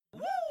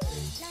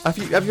Have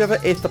you ever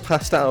ate the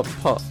pasta out of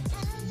the pot?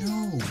 No,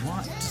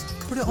 what? Just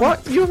put it on.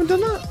 What? You haven't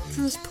done that?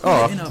 Just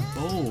put it in a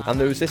bowl. And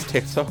there was this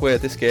TikTok where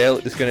this girl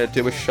is going to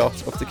do a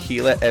shot of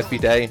tequila every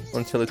day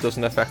until it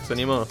doesn't affect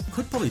anymore.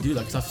 Could probably do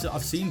that because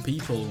I've seen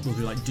people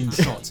who like do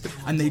shots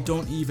and they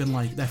don't even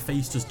like their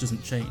face just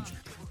doesn't change.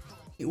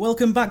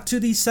 Welcome back to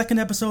the second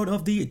episode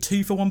of the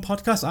 2-for-1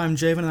 podcast. I'm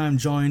Javen and I'm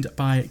joined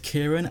by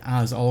Kieron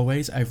as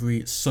always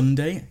every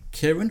Sunday.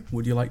 Kieron,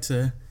 would you like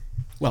to?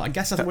 Well, I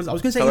guess I was going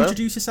to say Hello?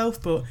 Introduce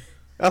yourself, but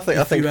I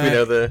think we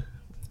know the.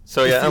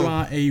 So if yeah, you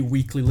are a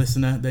weekly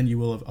listener, then you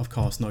will of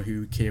course know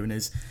who Kieron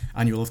is,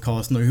 and you will of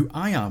course know who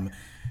I am.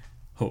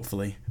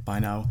 Hopefully by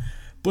now.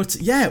 But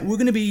yeah, we're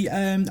going to be.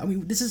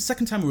 This is the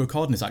second time we're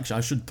recording this. Actually,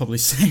 I should probably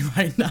say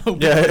right now.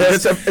 Yeah,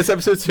 it's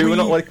episode 2. We're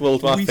not like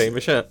worldwide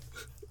famous yet.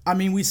 I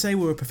mean, we say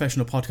we're a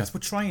professional podcast. We're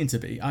trying to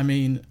be. I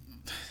mean,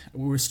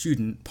 we're a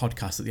student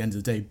podcast at the end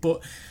of the day.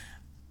 But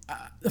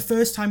the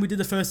first time we did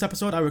the first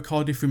episode, I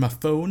recorded through my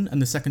phone,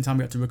 and the second time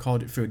we had to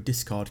record it through a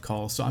Discord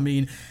call. So I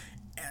mean,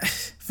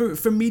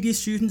 for media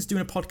students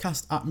doing a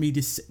podcast at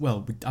Media City,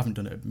 well, we haven't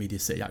done it at Media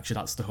City. Actually,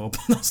 that's the whole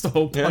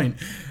point.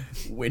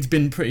 Yeah. It's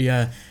been pretty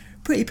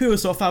poor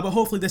so far, but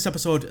hopefully this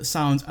episode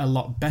sounds a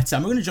lot better.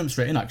 And we're going to jump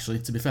straight in, actually,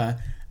 to be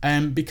fair,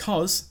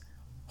 because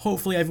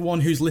hopefully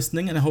everyone who's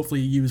listening, and hopefully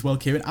you as well,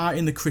 Kieron, are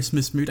in the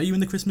Christmas mood. Are you in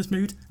the Christmas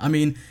mood? I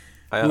mean,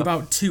 we're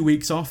about 2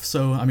 weeks off,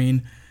 so, I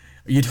mean,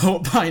 you'd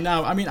hope by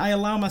now. I mean, I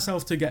allow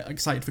myself to get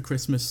excited for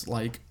Christmas,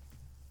 like,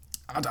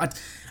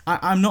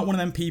 I'm not one of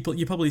them people,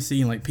 you've probably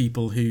seen, like,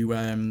 people who,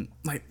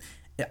 like,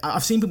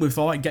 I've seen people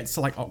before, it gets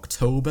to, like,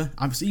 October.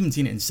 I've even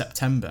seen it in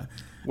September.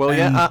 Well,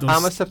 yeah,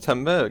 I'm a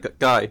September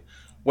guy.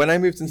 When I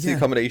moved into the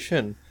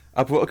accommodation,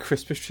 I brought a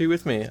Christmas tree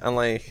with me, and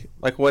like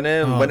when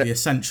the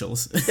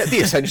essentials. Yeah, the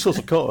essentials,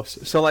 of course.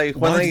 So like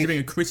when Why did you bring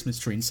a Christmas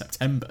tree in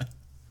September?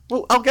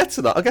 Well, I'll get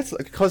to that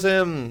because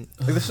like,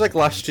 this was like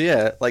last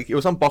year. Like it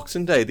was on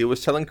Boxing Day. They were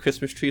selling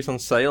Christmas trees on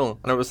sale,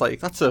 and I was like,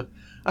 that's a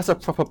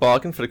proper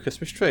bargain for the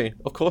Christmas tree.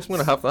 Of course, I'm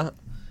gonna have that.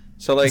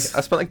 So like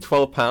I spent like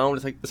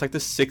 £12. It's like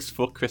this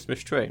 6-foot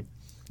Christmas tree.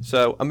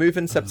 So I moved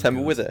in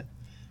September with it,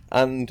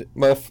 and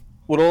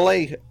all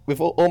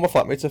my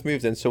flatmates have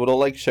moved in, so we're all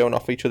like showing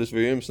off each other's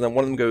rooms, and then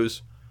one of them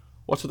goes,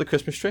 "What's with the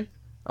Christmas tree?"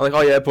 I'm like,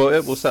 "Oh yeah, I bought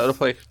it. We'll set it up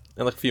like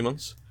in like a few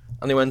months."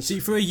 And they went, "See,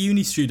 for a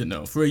uni student,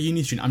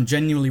 I'm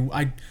genuinely,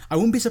 I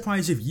wouldn't be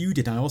surprised if you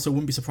did. I also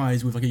wouldn't be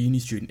surprised with like a uni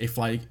student if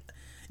like,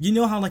 you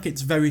know how like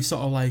it's very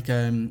sort of like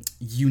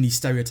uni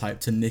stereotype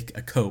to nick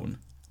a cone.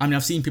 I mean,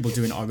 I've seen people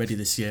doing it already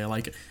this year,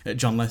 like at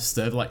John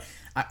Lester. Like,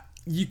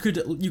 you could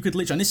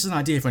literally, and this is an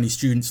idea for any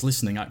students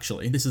listening.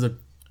 Actually, this is a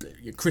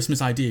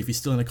Christmas idea if you're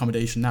still in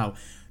accommodation now.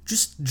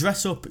 Just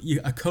dress up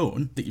a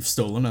cone that you've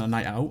stolen on a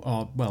night out,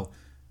 or well,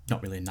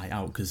 not really a night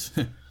out because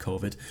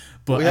COVID,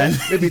 but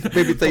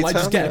maybe daytime, like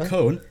just get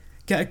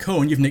a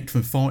cone you've nicked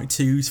from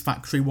 42's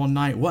factory one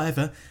night,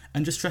 whatever,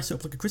 and just dress it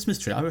up like a Christmas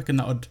tree. I reckon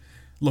that would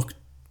look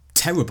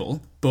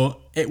terrible, but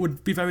it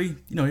would be very,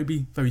 it'd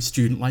be very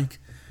student like.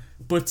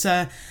 But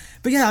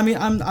yeah, I mean,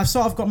 I've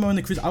sort of got more in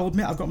the I'll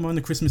admit I've got more in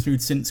the Christmas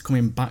mood since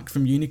coming back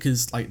from uni,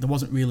 because like there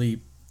wasn't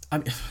really.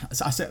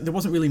 I said there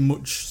wasn't really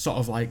much sort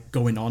of like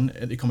going on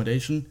at the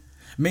accommodation,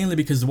 mainly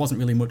because there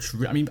wasn't really much.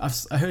 I mean,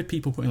 I heard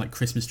people putting like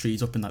Christmas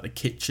trees up in like the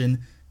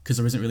kitchen because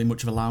there isn't really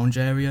much of a lounge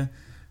area,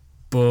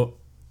 but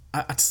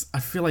I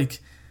feel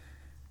like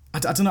I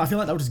don't know. I feel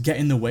like that would just get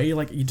in the way.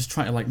 Like you just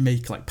try to like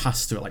make like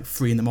pasta at like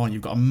 3 a.m.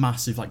 You've got a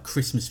massive like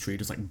Christmas tree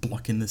just like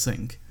blocking the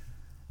sink.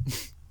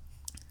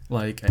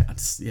 Like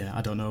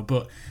I don't know,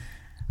 but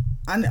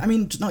and I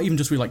mean not even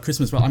just with like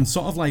Christmas, but I'm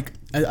sort of like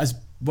as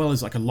well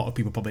as like a lot of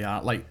people probably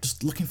are, like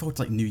just looking forward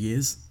to like New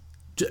Year's,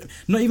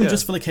 not even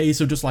just for the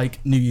case of just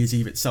like New Year's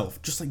Eve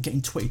itself, just like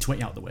getting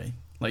 2020 out of the way,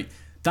 like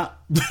that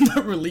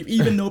relief.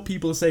 Even though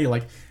people say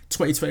like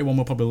 2021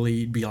 will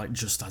probably be like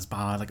just as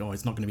bad, like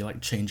it's not going to be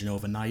like changing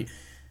overnight.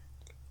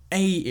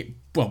 It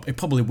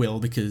probably will,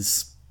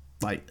 because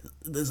like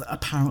there's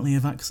apparently a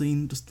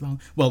vaccine just around.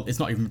 Well, it's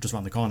not even just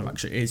around the corner.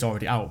 Actually, it's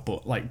already out.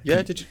 But like,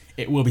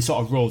 it will be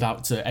sort of rolled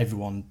out to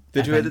everyone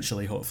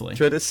eventually. Hopefully. Did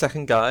you hear the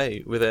second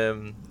guy with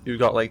who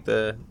got like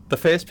the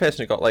first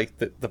person who got like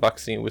the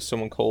vaccine was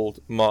someone called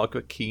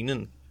Margaret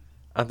Keenan,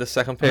 and the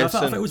second person. I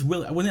thought it was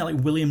wasn't it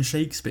like William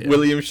Shakespeare?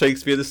 William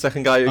Shakespeare, the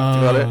second guy who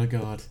got it. Oh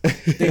god,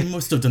 they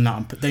must have done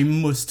that. They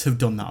must have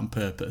done that on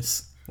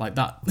purpose. Like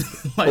that.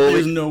 Like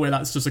there's no way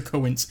that's just a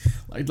coincidence.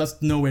 Like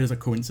that's no way there's a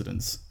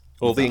coincidence.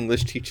 All the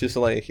English teachers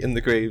are like in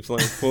the graves,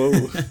 like,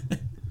 whoa.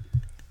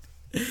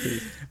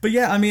 But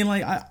yeah, I mean,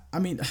 like, I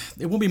mean,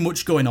 there won't be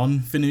much going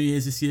on for New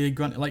Year's this year,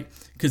 granted, like,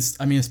 because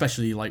I mean,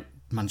 especially like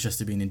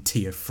Manchester being in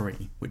Tier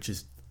 3, which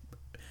is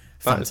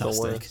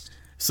fantastic.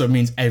 So it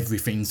means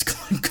everything's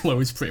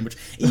closed pretty much.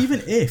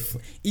 Even if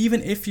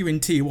you're in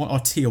Tier 1 or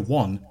Tier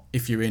 1,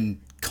 if you're in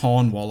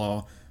Cornwall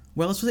or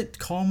where else was it?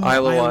 Cornwall,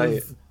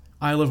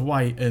 Isle of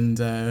Wight,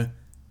 and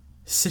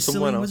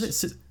Sicily,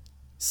 was it?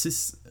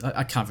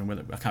 I can't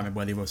remember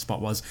where the other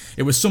spot was.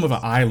 It was some other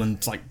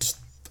island, like just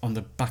on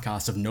the back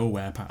arse of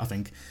nowhere, I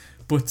think.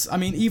 But I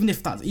mean, even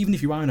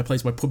if you are in a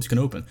place where pubs can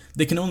open,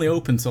 they can only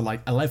open till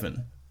like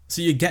 11.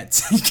 So you get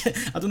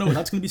I don't know.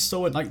 That's gonna be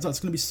so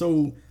just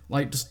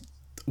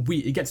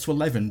weird. It gets to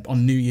 11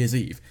 on New Year's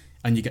Eve,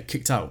 and you get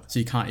kicked out, so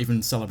you can't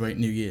even celebrate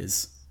New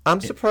Year's.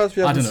 I'm surprised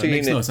we haven't seen. It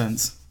makes no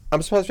sense.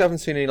 I'm surprised we haven't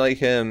seen any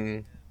like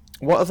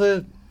what are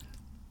the?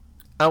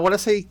 I want to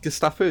say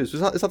Gestapos.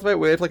 Is that the right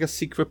word? Like a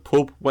secret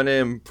pub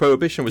when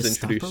Prohibition was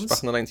introduced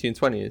back in the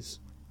 1920s.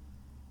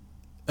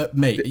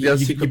 Mate, you're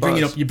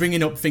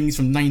bringing up things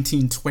from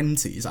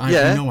 1920s. I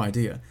have no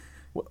idea.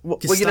 Well,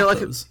 you know,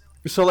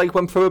 like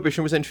when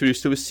Prohibition was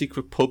introduced, there was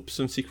secret pubs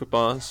and secret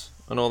bars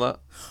and all that.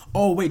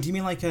 Oh wait, do you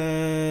mean like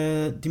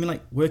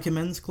working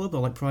men's club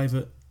or like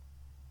private?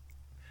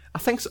 I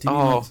think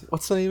so.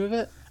 What's the name of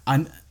it?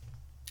 And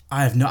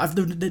I have no.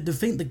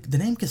 The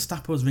name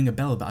Gestapo's ring a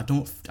bell, but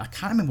I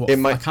can't remember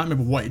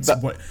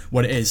what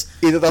what it is.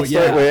 Either that's the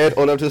right word,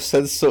 or I've just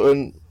said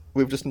something.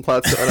 We've just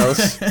implied something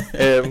else.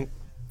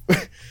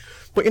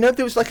 But you know,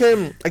 there was like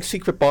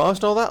secret bars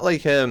and all that.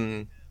 Like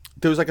there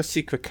was like a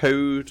secret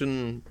code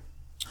and.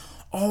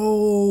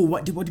 Oh,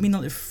 what do you mean?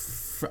 Like,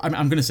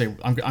 I'm gonna say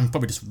I'm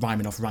probably just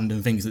rhyming off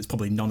random things. It's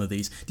probably none of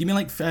these. Do you mean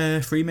like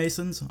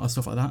Freemasons or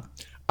stuff like that?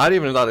 I don't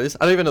even know what that is.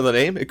 I don't even know the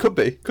name. It could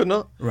be, could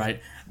not.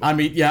 Right. I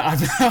mean, yeah, I'm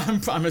as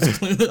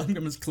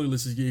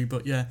clueless as you,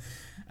 but yeah.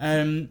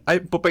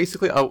 But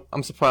basically,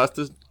 I'm surprised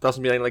there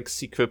doesn't be any like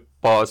secret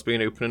bars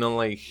being opening on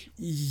like.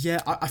 Yeah,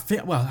 I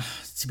think. Well,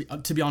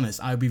 to be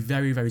honest, I would be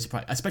very, very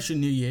surprised, especially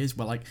New Year's,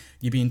 where like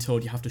you're being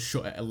told you have to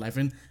shut at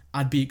 11.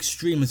 I'd be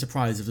extremely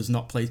surprised if there's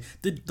not plays.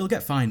 They'll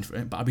get fined for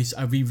it, but I'd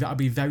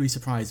be very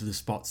surprised if there's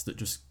spots that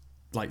just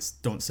like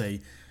don't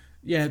say,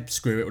 yeah,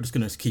 screw it, we're just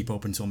gonna keep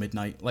open until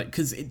midnight. Like,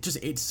 because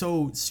it's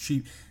so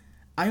stupid.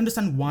 I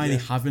understand why they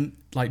haven't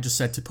like just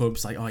said to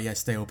pubs like, oh yeah,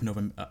 stay open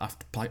over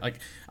after like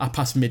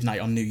past midnight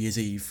on New Year's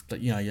Eve.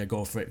 That yeah,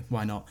 go for it.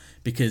 Why not?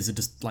 Because it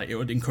just like it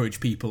would encourage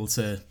people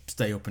to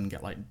stay up and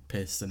get like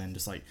pissed and then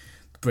just like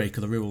break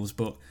all the rules.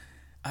 But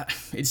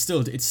it's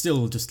still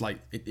just like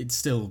it's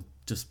still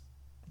just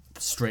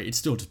straight. It's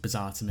still just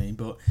bizarre to me.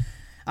 But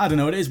I don't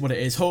know. It is what it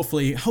is.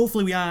 Hopefully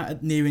we are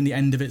nearing the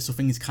end of it, so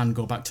things can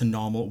go back to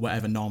normal,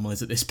 whatever normal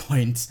is at this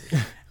point,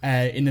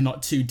 in the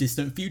not too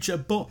distant future.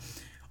 But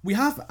we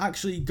have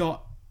actually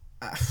got,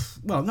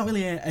 well, not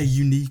really a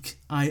unique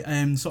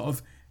sort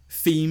of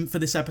theme for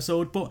this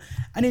episode, but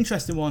an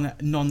interesting one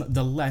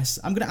nonetheless.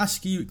 I'm going to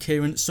ask you,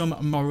 Kieron, some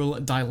moral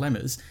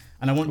dilemmas,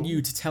 and I want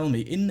you to tell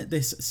me in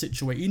this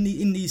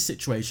in these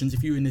situations,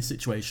 if you're in this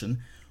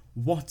situation,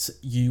 what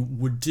you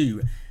would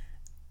do.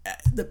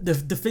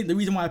 The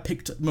reason why I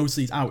picked most of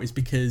these out is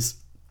because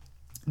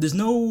there's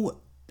no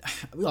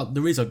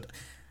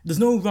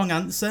wrong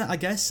answer, I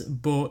guess,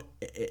 but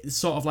it's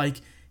sort of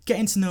like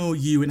getting to know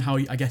you and how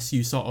I guess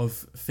you sort of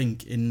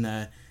think in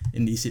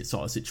these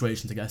sort of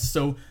situations, I guess.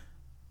 So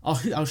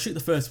I'll shoot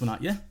the first one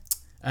at you.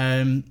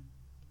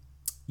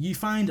 You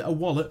find a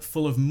wallet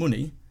full of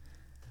money.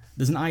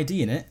 There's an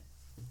ID in it,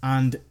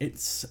 and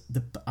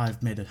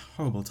I've made a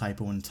horrible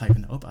typo when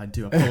typing it up. I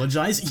do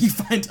apologise. You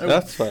find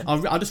that's fine.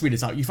 I'll just read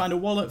it out. You find a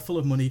wallet full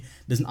of money.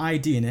 There's an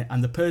ID in it,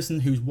 and the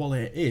person whose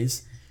wallet it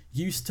is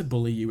used to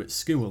bully you at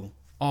school,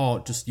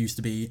 or just used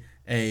to be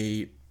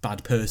a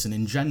bad person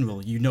in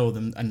general. You know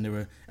them, and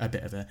they're a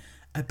bit of a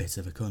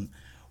cunt.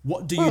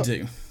 What do you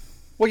do?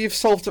 Well, you've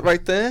solved it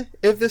right there.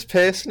 If this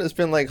person has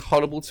been like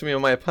horrible to me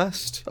in my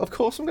past, of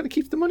course I'm going to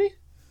keep the money.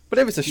 But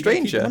if it's a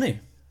stranger,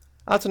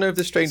 I don't know if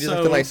the stranger's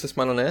like the nicest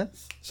man on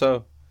earth.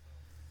 So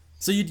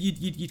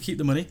you'd keep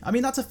the money. I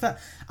mean, that's a fair.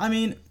 I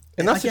mean,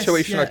 in that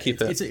situation, I'd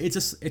keep it.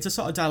 It's a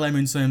sort of dilemma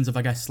in terms of,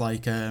 I guess,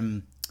 like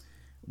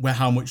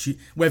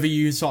whether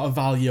you sort of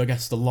value, I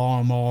guess, the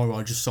law more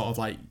or just sort of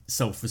like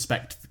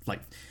self-respect, like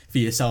for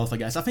yourself, I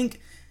guess. I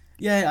think,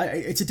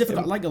 it's a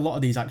difficult. Like a lot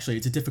of these, actually,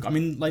 it's a difficult. I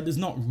mean, like there's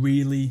not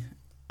really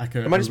like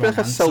a. It might just be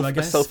like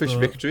a selfish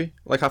victory.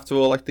 Like after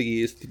all, like the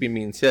years to be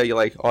mean to you, you're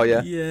like, oh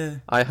yeah,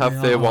 I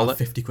have their wallet,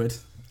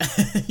 £50.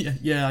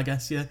 yeah, I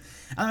guess, yeah.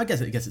 And I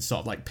guess it's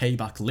sort of like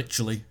payback,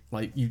 literally.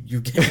 Like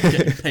you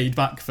get paid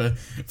back for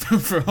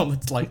all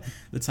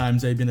the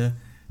times they've been a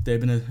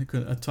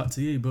twat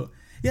to you. But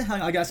yeah,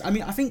 I guess. I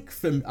mean, I think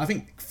for me, I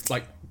think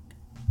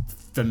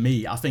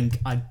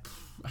I'd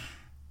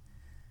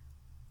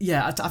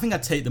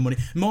take the money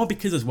more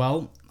because as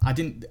well, I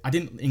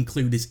didn't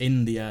include this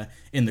in the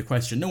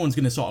question. No one's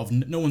gonna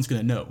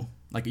know.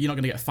 Like you're not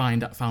gonna get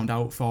found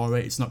out for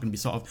it. It's not gonna be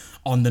sort of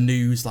on the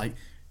news like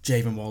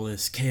Javen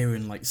Wallace,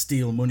 Kieron like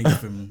steal money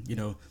from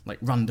like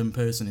random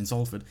person in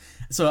Salford.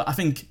 So I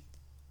think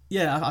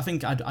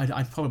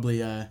I'd probably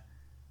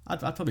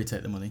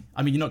take the money.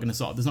 I mean, there's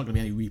not gonna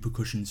be any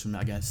repercussions from it,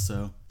 I guess.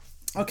 So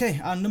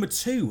okay, and number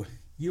 2,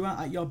 you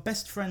are at your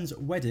best friend's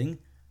wedding.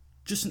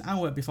 Just an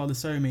hour before the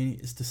ceremony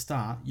is to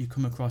start, you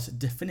come across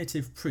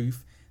definitive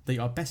proof that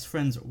your best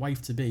friend's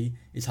wife-to-be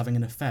is having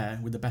an affair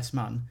with the best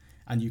man,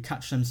 and you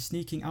catch them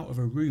sneaking out of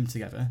a room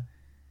together.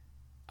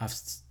 I've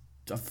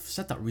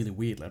said that really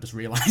weirdly, I just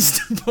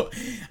realised, but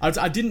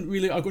I didn't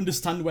really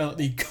understand where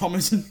the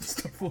commas and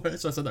stuff were,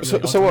 so I said that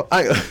really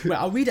Wait,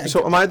 I'll read it again.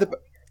 So am I the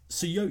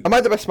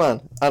best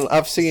man? And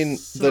I've seen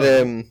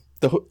that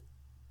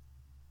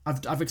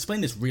I've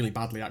explained this really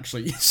badly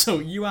actually. So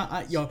you are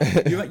at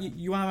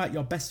you are at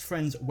your best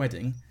friend's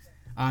wedding,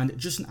 and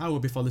just an hour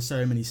before the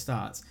ceremony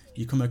starts,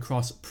 you come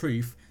across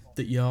proof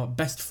that your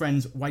best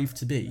friend's wife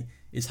to be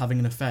is having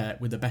an affair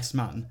with the best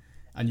man,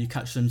 and you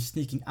catch them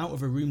sneaking out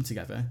of a room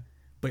together.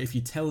 But if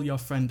you tell your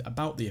friend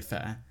about the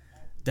affair,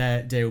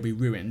 their day will be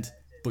ruined.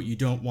 But you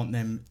don't want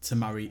them to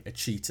marry a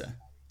cheater.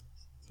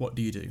 What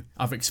do you do?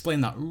 I've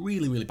explained that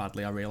really, really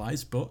badly, I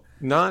realise, but...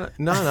 No,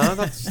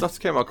 that's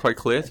came out quite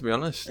clear, to be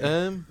honest.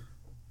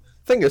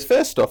 Thing is,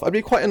 first off, I'd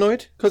be quite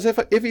annoyed, because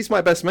if he's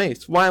my best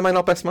mate, why am I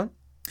not best man?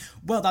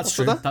 Well, that's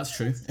true, that's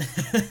true.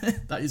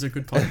 That is a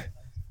good point.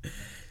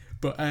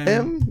 But,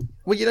 well,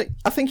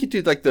 I think you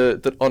do, like,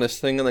 the honest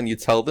thing, and then you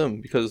tell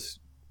them, because...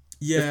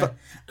 Yeah.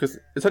 Because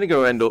it's only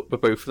going to end up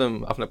with both of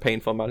them having a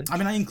painful marriage. I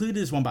mean, I included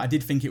this one, but I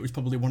did think it was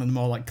probably one of the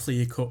more, like,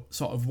 clear-cut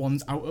sort of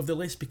ones out of the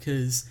list,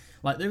 because...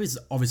 Like, there is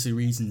obviously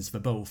reasons for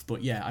both,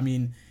 but yeah, I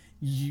mean,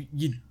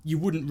 you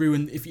wouldn't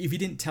ruin... If you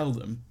didn't tell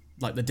them,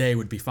 like, the day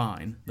would be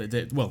fine. The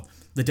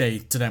day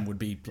to them would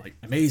be, like,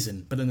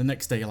 amazing. But then the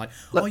next day, you're like,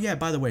 oh, yeah,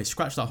 by the way,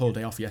 scratch that whole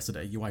day off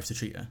yesterday. Your wife's a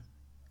cheater.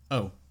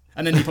 Oh.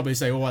 And then you probably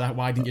say, oh,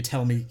 why didn't you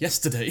tell me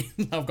yesterday?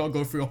 I've got to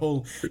go through a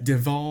whole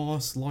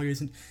divorce,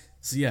 lawyers... and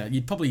So yeah,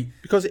 you'd probably...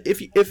 Because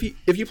if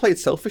you play it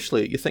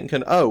selfishly, you're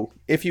thinking, oh,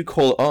 if you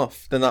call it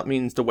off, then that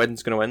means the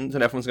wedding's going to end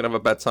and everyone's going to have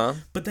a bad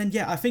time. But then,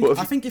 yeah, I think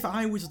if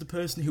I was the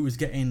person who was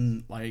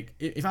getting, like...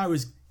 If I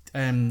was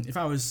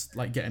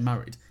like, getting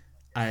married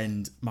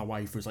and my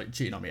wife was, like,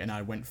 cheating on me and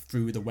I went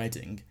through the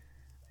wedding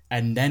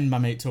and then my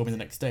mate told me the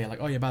next day, like,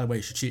 oh, yeah, by the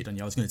way, she cheated on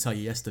you. I was going to tell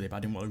you yesterday, but I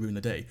didn't want to ruin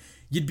the day.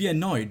 You'd be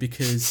annoyed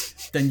because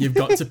then you've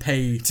got to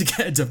pay to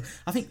get a divorce.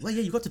 I think, like,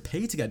 yeah, you've got to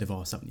pay to get a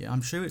divorce, haven't you?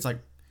 I'm sure it's, like...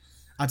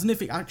 I don't know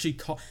if it actually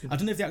I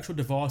don't know if the actual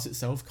divorce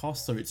itself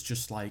costs, or it's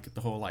just like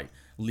the whole like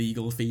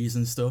legal fees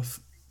and stuff.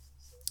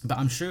 But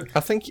I'm sure. I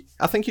think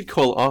you'd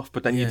call it off,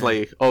 but then you'd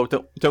like, oh,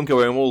 don't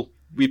go home. Well,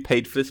 we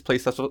paid for this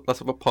place. Let's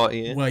have a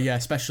party here. Well, yeah,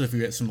 especially if we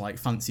get some like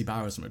fancy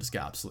bar or something, just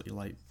get absolutely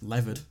like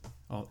levered.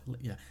 Or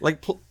yeah,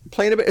 like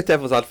playing a bit of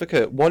devil's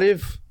advocate. What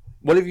if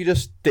you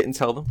just didn't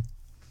tell them?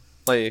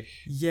 Like,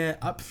 yeah.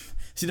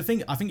 See, the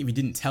thing, I think if you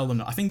didn't tell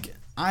them, I think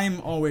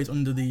I'm always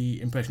under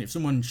the impression if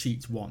someone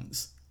cheats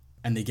once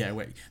and they get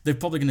away, they're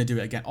probably going to do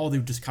it again, or they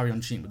would just carry on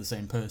cheating with the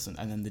same person,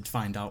 and then they'd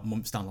find out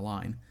months down the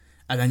line,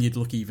 and then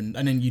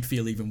you'd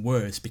feel even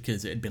worse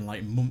because it had been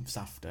like months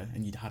after,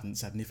 and you hadn't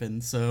said anything.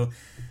 So,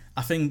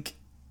 I think,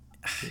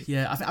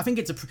 yeah, I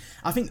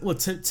think well,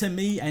 to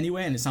me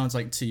anyway, and it sounds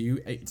like to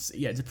you, it's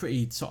a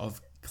pretty sort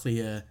of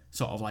clear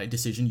sort of like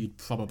decision. You'd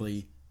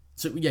probably,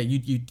 so yeah,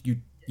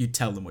 you'd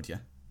tell them, would you?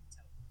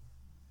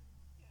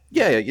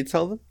 Yeah, you'd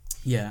tell them.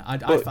 Yeah, I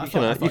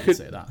thought you'd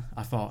say that.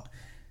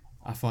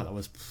 I thought that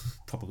was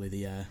probably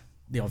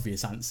the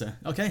obvious answer.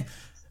 Okay,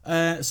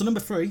 so number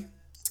 3,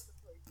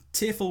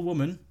 tearful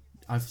woman.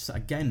 I've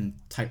again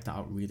typed that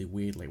out really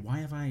weirdly. Why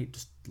have I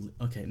just...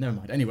 Okay, never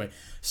mind. Anyway,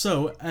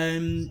 so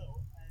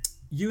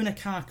you're in a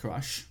car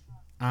crash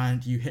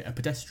and you hit a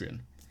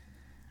pedestrian.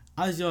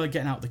 As you're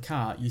getting out the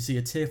car, you see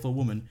a tearful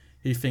woman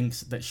who thinks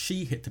that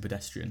she hit the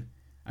pedestrian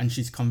and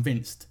she's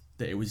convinced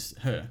that it was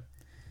her.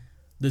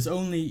 There's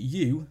only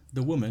you,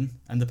 the woman,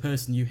 and the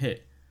person you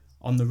hit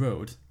on the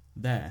road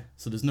there,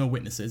 so there's no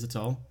witnesses at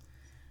all.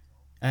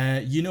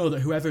 You know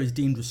that whoever is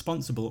deemed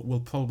responsible will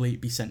probably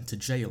be sent to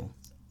jail.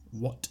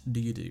 What do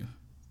you do?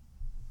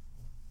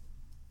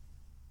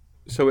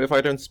 So if I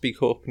don't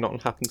speak up, nothing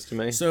happens to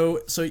me. So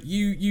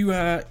you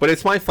but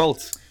it's my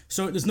fault.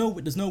 So there's no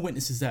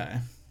witnesses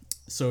there.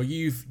 So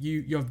you've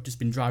just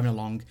been driving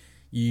along.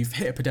 You've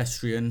hit a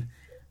pedestrian,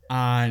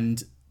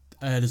 and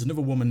there's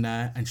another woman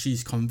there, and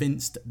she's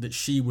convinced that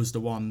she was the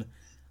one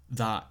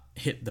that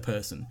hit the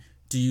person.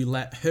 Do you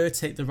let her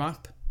take the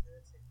rap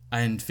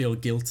and feel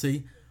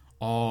guilty,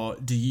 or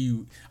do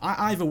you...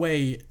 Either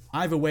way,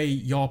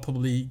 you're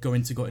probably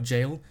going to go to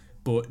jail,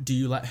 but do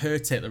you let her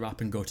take the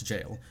rap and go to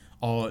jail,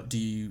 or do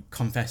you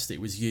confess that it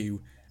was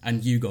you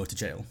and you go to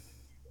jail?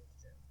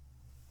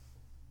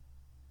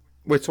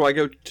 Wait, so I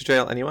go to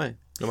jail anyway,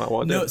 no matter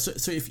what I do? No,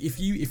 so if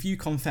you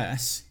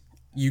confess,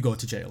 you go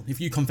to jail. If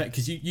you confess,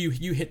 because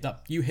you hit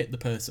the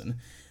person,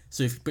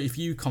 so if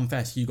you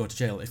confess, you go to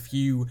jail.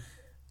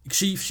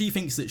 She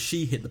thinks that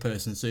she hit the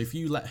person, so if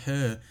you let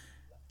her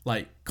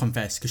like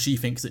confess, because she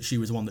thinks that she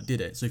was the one that did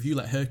it, so if you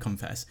let her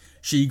confess,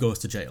 she goes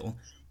to jail,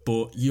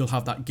 but you'll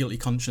have that guilty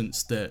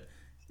conscience that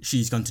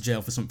she's gone to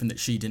jail for something that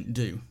she didn't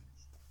do,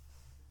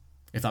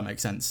 if that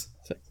makes sense.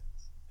 The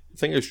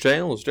thing is,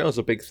 jail's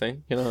a big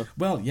thing, you know.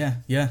 Well, yeah.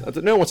 I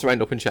don't know what to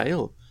end up in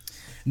jail.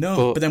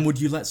 No, but then would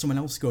you let someone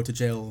else go to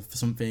jail for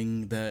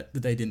something that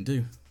they didn't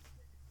do?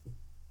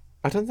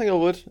 I don't think I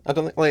would. I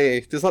don't think,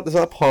 like, there's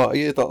that part of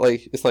you that,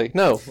 like, it's like,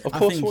 no, of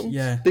course I wouldn't.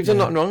 Yeah, they've done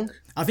nothing wrong.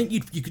 I think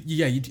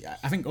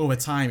I think over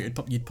time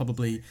you'd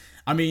probably,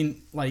 I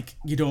mean, like,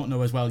 you don't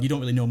know as well, you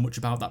don't really know much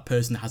about that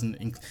person. It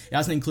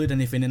hasn't included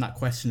anything in that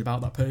question about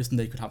that person.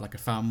 They could have like a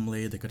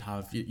family, they could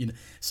have, you know,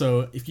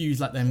 so if you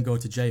let them go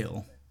to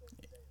jail,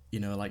 you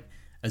know, like,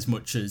 as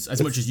much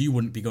as you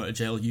wouldn't be going to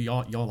jail,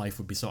 your life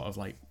would be sort of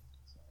like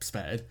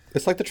spared.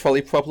 It's like the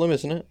trolley problem,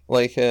 isn't it?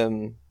 Like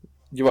you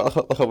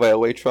got like a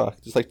railway track.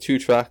 There's like 2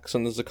 tracks,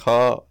 and there's a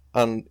car,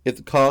 and if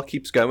the car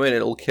keeps going,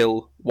 it'll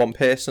kill 1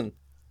 person.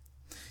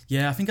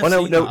 Yeah, I think I've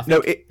seen that.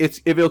 No. It's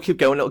if it'll keep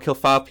going, it'll kill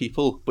 5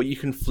 people. But you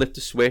can flip the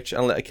switch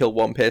and let it kill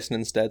 1 person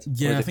instead.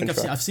 Yeah, I think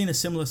I've seen a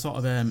similar sort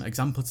of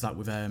example to that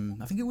with I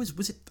think it was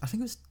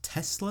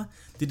Tesla.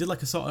 They did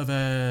like a sort of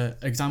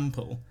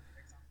example,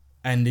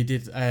 and they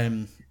did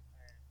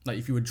like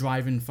if you were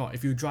driving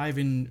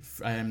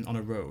on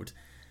a road,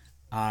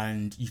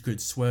 and you could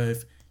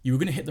swerve, you were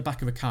going to hit the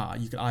back of a car.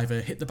 You could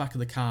either hit the back of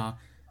the car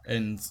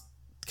and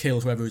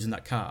kill whoever was in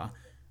that car,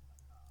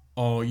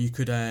 or you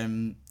could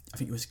I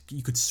think it was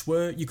you could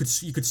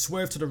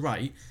swerve to the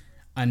right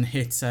and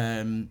hit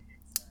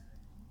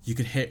you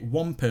could hit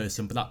 1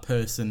 person, but that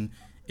person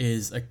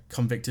is a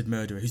convicted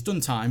murderer who's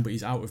done time, but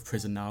he's out of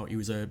prison now. He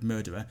was a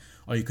murderer.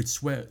 Or you could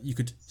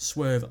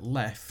swerve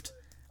left,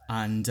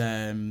 and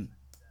I'm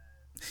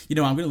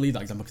going to leave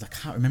that example because I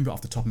can't remember it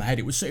off the top of my head.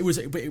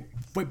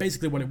 But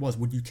basically what it was: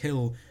 would you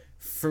kill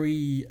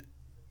 3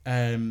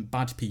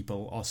 bad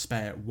people or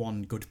spare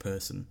 1 good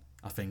person?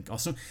 I think, or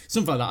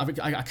something like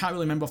that. I can't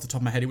really remember off the top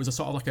of my head. It was a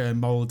sort of like a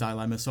moral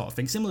dilemma sort of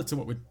thing, similar to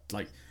what we're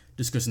like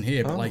discussing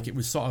here. But like it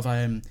was sort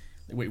of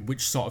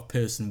which sort of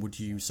person would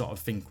you sort of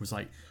think was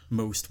like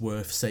most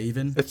worth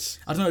saving?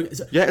 I don't know.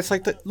 It's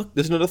like look.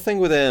 There's another thing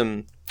with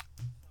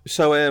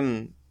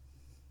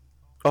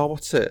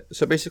what's it?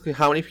 So basically,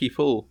 how many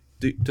people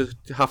do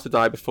have to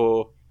die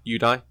before you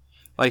die?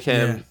 Like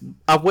I've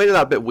worded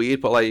that a bit weird,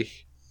 but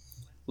like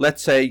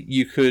let's say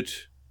you could,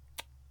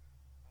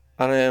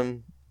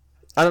 and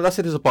let's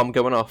say there's a bomb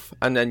going off,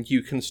 and then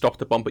you can stop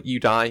the bomb, but you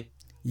die.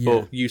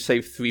 Yeah. But you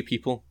save 3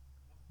 people.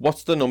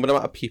 What's the amount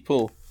of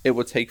people it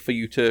would take for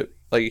you to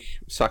like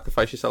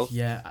sacrifice yourself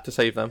to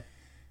save them?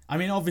 I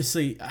mean,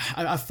 obviously,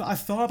 I've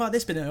thought about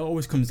this, but it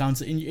always comes down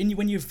to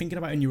when you're thinking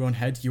about it in your own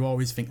head, you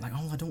always think like,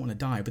 oh, I don't want to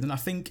die. But then I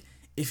think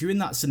if you're in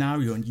that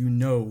scenario and you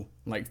know,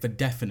 like for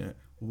definite,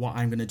 what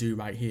I'm gonna do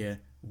right here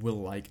will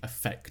like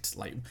affect,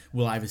 like,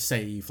 will either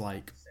save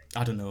like,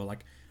 I don't know,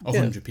 like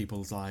 100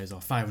 people's lives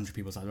or 500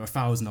 people's lives or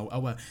 1,000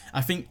 or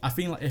I feel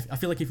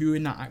like if you're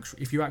in that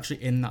if you're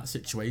actually in that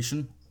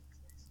situation,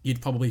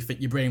 you'd probably think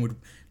your brain would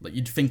like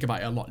you'd think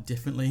about it a lot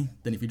differently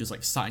than if you just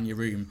like sat in your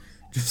room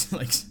just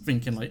like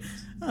thinking like,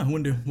 oh, I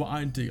wonder what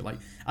I'd do. Like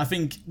I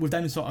think with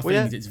them sort of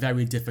things, it's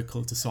very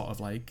difficult to sort of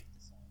like.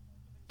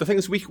 The thing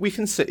is, we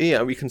can sit here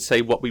and we can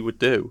say what we would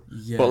do,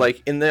 but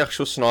like in the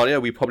actual scenario,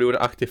 we probably would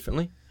act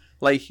differently.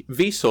 Like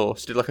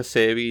Vsauce did like a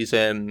series.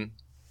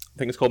 I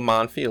think it's called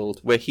Manfield,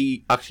 where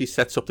he actually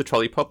sets up the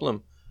trolley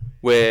problem,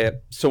 where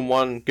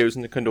someone goes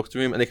in the conductor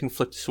room and they can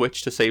flip the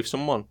switch to save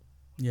someone.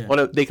 Yeah. Or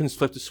no, they can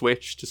flip the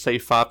switch to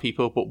save 5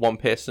 people, but 1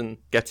 person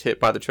gets hit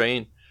by the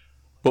train.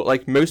 But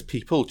like most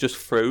people just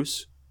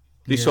froze.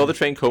 They saw the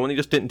train come and they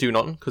just didn't do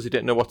nothing because they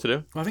didn't know what to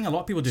do. Well, I think a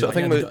lot of people do. So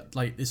that.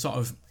 Like they sort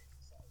of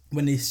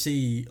when they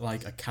see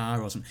like a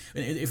car or something,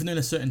 if they're in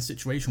a certain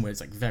situation where it's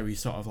like very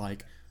sort of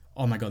like,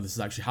 oh my god, this is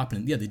actually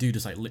happening. Yeah, they do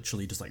just like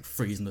literally just like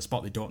freeze on the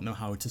spot. They don't know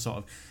how to sort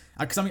of,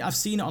 because I mean I've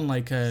seen it on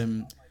like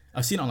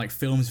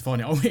films before,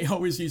 and it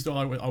always used to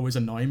always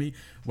annoy me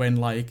when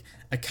like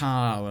a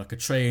car or like a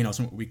train or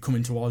something would be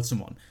coming towards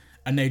someone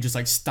and they just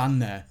like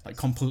stand there like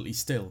completely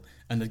still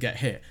and they get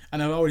hit,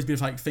 and I'd always be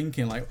like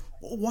thinking like,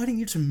 why didn't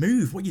you just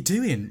move? What are you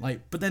doing?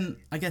 Like, but then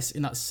I guess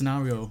in that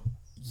scenario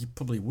you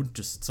probably would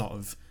just sort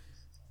of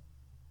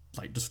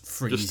like just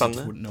freeze and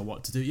wouldn't know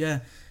what to do. Yeah,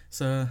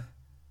 so.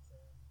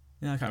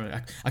 Yeah, I can't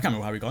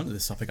remember how we got into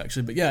this topic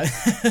actually, but yeah,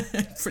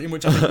 pretty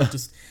much. I think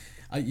just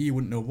you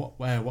wouldn't know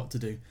what to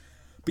do.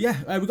 But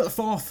yeah, we got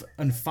the 4th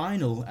and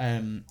final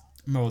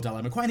moral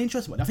dilemma. Quite an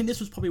interesting one. I think this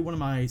was probably one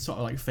of my sort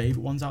of like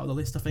favourite ones out of the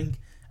list. I think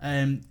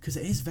because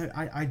it is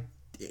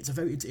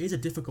it is a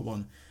difficult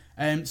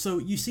one. So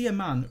you see a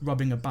man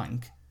robbing a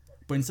bank,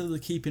 but instead of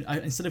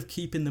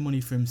keeping the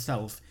money for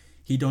himself,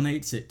 he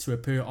donates it to a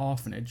poor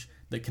orphanage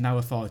that can now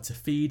afford to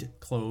feed,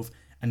 clothe,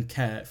 and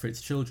care for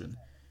its children.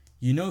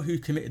 You know who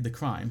committed the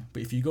crime,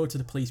 but if you go to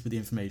the police with the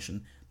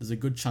information, there's a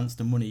good chance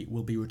the money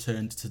will be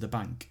returned to the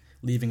bank,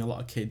 leaving a lot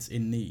of kids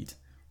in need.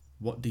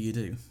 What do you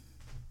do?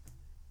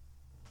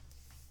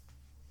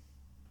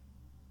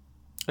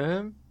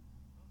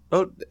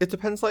 Well, it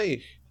depends. Like,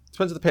 it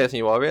depends on the person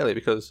you are, really,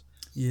 because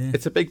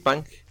it's a big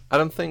bank. I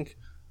don't think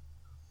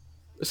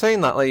saying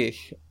that, like,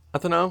 I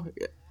don't know.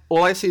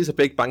 All I see is a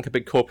big bank, a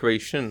big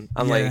corporation,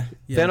 and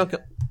they're not.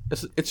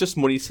 It's just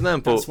money to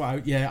them. But that's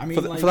why, I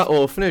mean, for that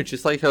orphanage,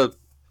 it's like a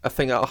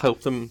thing that'll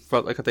help them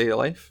throughout like a daily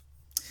life.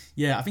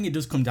 Yeah, I think it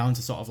does come down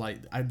to sort of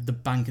like the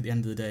bank at the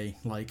end of the day.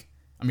 Like,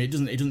 I mean,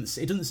 it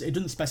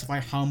doesn't specify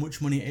how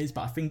much money it is,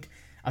 but I think,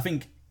 I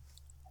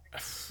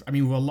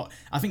mean,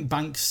 I think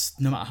banks,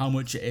 no matter how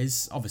much it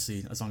is,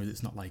 obviously, as long as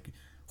it's not like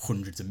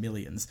hundreds of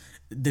millions,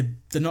 they're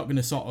not going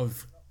to sort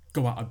of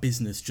go out of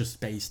business just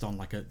based on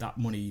like that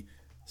money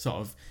sort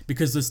of,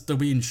 because they'll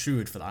be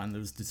insured for that, and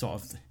there's the sort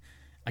of,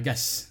 I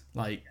guess,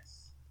 like,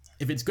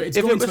 if it's going to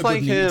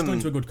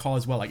a good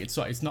cause as well. Like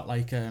it's not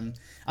like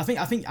I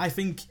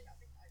think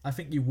I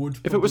think you would.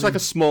 If it was like a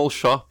small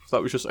shop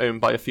that was just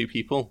owned by a few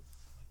people,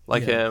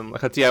 like a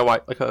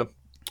DIY, like a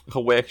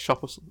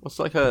workshop, or what's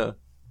like a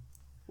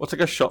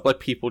shop like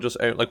people just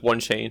own, like one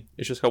chain.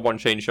 It's just a one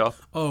chain shop.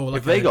 Oh, like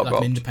if they got robbed,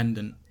 an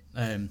independent,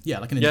 like an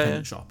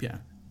independent shop, yeah.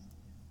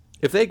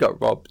 If they got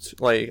robbed,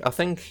 like I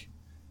think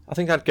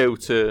I'd go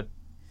to.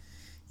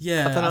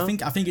 Yeah, I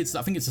think it's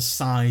the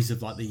size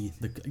of like the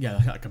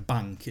like a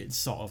bank. It's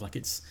sort of like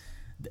it's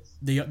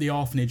the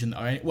orphanage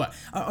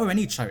or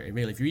any charity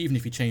really. If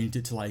you changed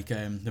it to like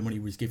the money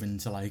was given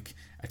to like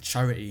a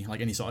charity, like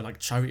any sort of like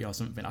charity or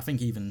something. I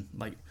think even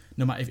like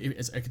no matter if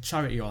it's a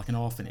charity or like an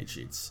orphanage,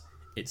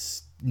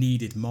 it's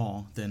needed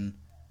more than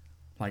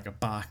like a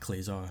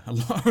Barclays or a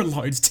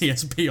Lloyd's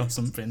TSB or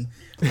something.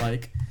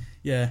 Like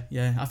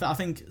I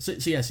think so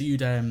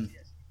you'd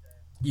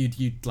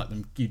let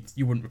them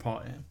you wouldn't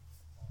report it.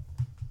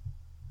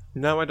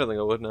 No, I don't think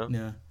I would. No.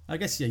 Yeah, I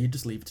guess you'd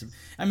just leave it to.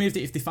 I mean,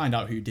 if they find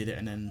out who did it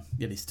and then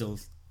they still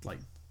like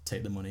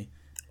take the money.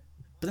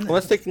 But then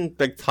unless they can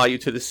like tie you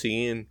to the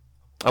scene,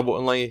 I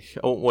wouldn't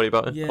worry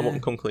about it. Yeah, I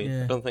wouldn't come clean.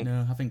 Yeah, I don't think.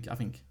 No, I think I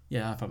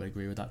probably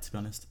agree with that, to be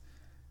honest.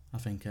 I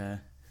think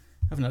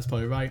that's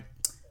probably right.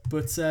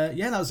 But that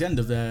was the end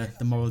of the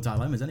moral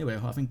dilemmas. Anyway,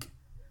 I think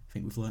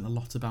we've learned a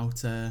lot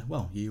about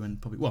you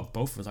and probably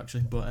both of us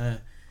actually.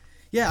 But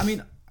I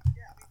mean,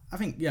 I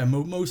think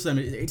most of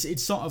them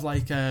it's sort of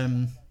like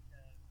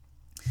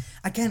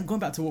again going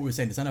back to what we were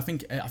saying. And I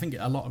think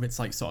a lot of it's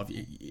like sort of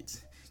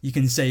you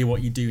can say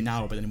what you do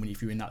now, but then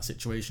if you're in that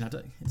situation,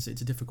 it's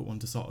a difficult one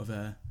to sort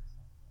of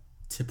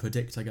to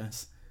predict, I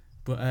guess.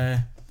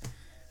 But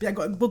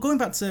going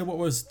back to what I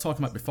was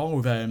talking about before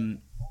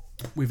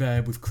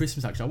with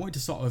Christmas. Actually, I wanted to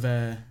sort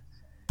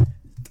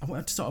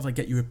of like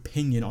get your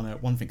opinion on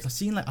one thing,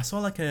 because I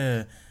saw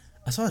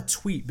a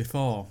tweet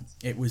before.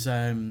 It was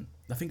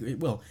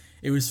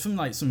it was from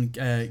like some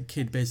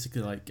kid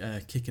basically like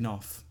kicking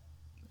off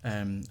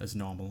as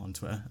normal on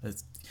Twitter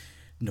as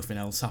nothing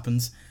else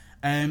happens.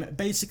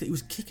 Basically, it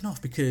was kicking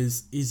off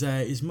because his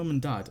mum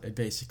and dad had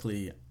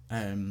basically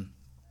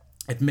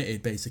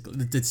admitted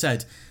they'd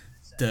said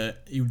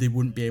that they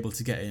wouldn't be able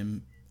to get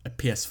him a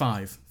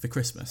PS5 for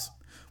Christmas,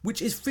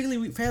 which is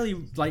fairly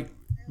like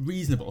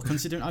reasonable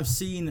considering I've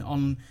seen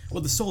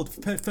they're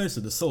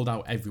sold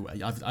out everywhere.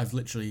 I've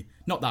literally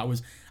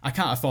I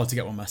can't afford to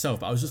get one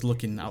myself, but I was just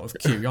looking out of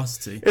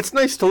curiosity. It's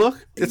nice to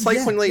look. It's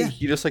like when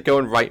you just like go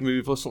on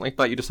Rightmove or something like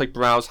that. You just like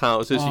browse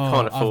houses you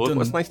can't afford,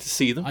 but it's nice to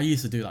see them. I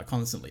used to do that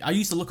constantly. I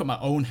used to look at my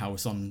own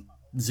house on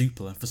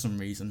Zoopla for some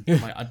reason.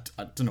 Like I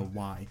don't know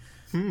why.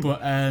 But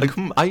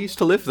I used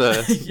to live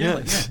there.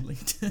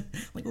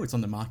 It's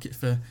on the market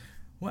for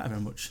whatever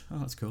much. Oh,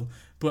 that's cool.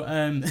 But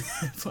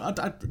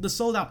they're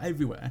sold out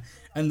everywhere,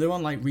 and they're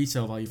on like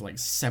retail value of like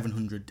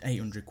 700,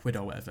 800 quid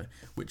or whatever,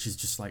 which is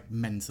just like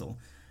mental.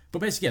 But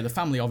basically, the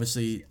family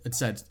obviously had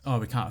said, "Oh,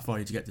 we can't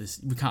afford you to get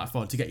this. We can't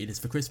afford to get you this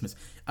for Christmas."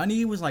 And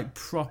he was like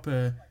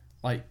proper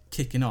like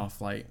kicking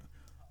off, like,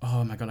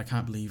 "Oh my god, I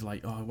can't believe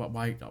like, oh,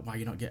 why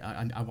you not get?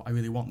 I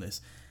really want this."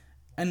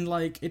 And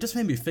like it just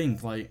made me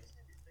think like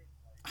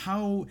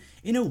how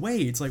in a way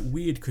it's like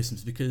weird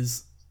Christmas,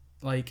 because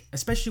like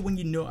especially when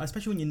you know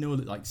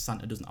that like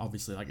Santa doesn't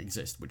obviously like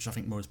exist, which I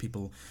think most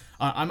people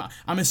I'm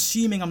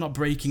assuming I'm not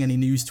breaking any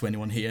news to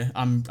anyone here.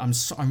 I'm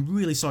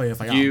really sorry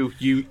if I am.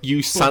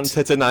 You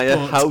Santa denier,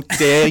 how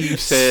dare you,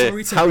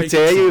 sir? How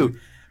dare you?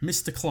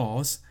 Mr.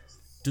 Claus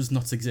does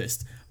not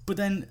exist. But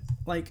then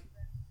like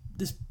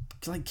there's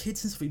like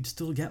kids and stuff, you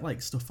still get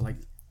like stuff for like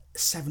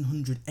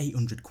 700,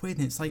 800 quid,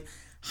 and it's like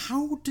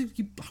how do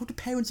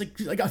parents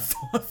like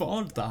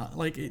afford that?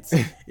 Like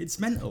it's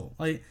mental.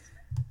 Like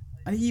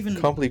I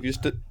can't believe you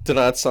just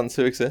denied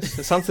Santa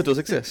exists. Santa does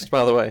exist,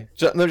 by the way.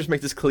 Let me just make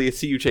this clear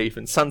to you,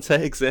 Javen.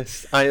 Santa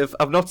exists.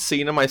 I've not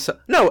seen him myself.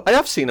 No, I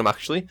have seen him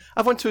actually.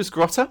 I've went to his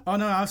grotto. Oh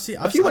no, I've seen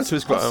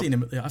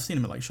him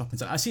at like shopping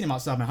centre. I've seen him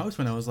outside my house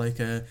when I was like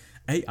 8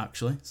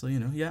 actually. So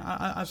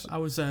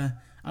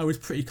I was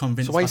pretty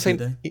convinced. So why are you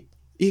saying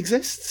he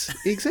exists?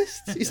 He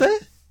exists. He's there.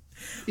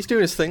 He's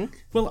doing his thing.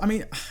 Well, I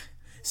mean.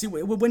 See,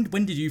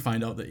 when did you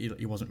find out that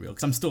he wasn't real?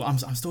 Because I'm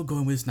still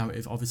going with this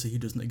narrative. Obviously, he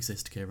doesn't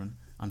exist, Kieron.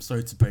 I'm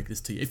sorry to break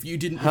this to you. If you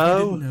didn't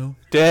know,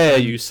 dare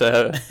you,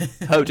 sir?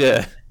 How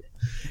dare?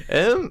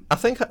 I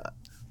think,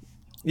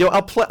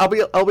 I'll be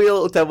a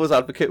little devil's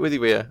advocate with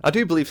you here. I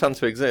do believe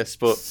Santa exists,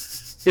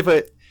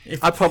 but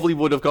I probably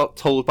would have got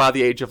told by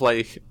the age of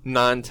like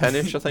 9,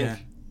 10ish. I think. Yeah.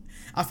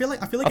 I feel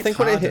like it's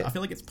harder. I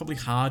feel like it's probably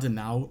harder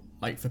now,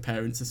 like for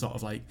parents to sort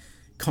of like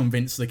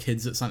convince the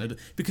kids that Santa,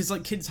 because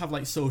like kids have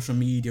like social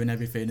media and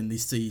everything and they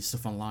see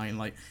stuff online.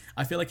 Like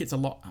I feel like it's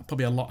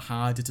probably a lot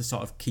harder to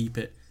sort of keep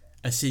it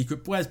a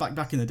secret, whereas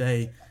back in the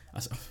day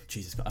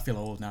Jesus, I feel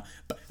old now,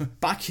 but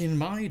back in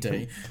my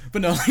day,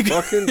 but no, like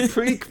back in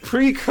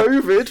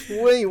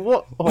pre-COVID, wait,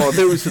 what? Oh,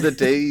 those are the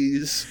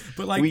days.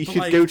 But like we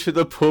could go to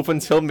the pub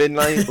until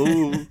midnight.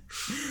 Ooh.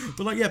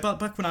 But like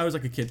back when I was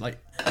like a kid, like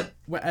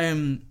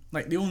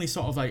the only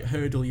sort of like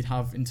hurdle you'd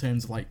have in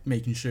terms of like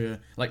making sure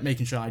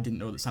I didn't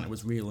know that Santa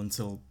was real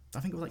until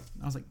I think it was like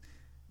I was like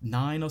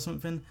 9 or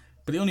something.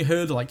 But the only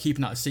hurdle, like,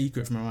 keeping that a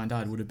secret from my mum and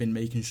dad would have been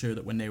making sure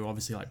that when they were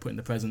obviously, like, putting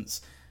the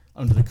presents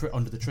under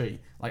the tree,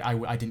 like,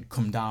 I didn't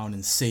come down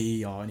and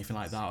see or anything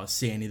like that, or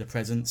see any of the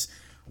presents.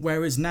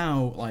 Whereas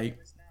now, like,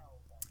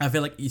 I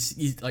feel like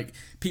you like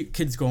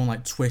kids go on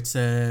like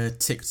Twitter,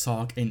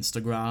 TikTok,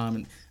 Instagram,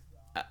 and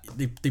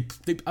they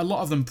a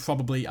lot of them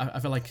probably, I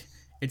feel like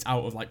it's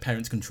out of like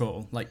parents'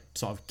 control, like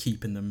sort of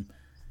keeping them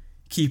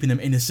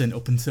innocent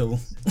up until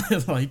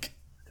like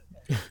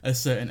a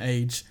certain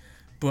age.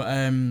 But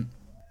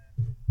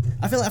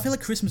I feel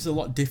like Christmas is a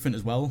lot different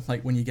as well.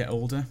 Like when you get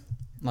older,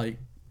 like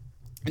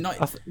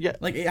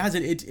like it has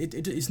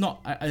it's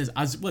not as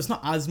well. It's not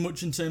as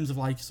much in terms of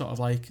like sort of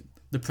like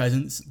the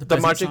presents, the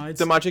magic sides.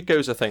 The magic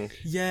goes, I think.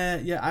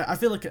 Yeah. I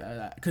feel like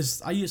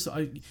because I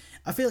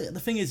feel like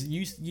the thing is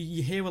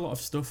you hear a lot of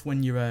stuff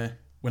when you're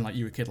when like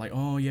you're a kid, like,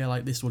 oh yeah,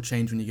 like this will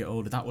change when you get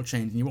older, that will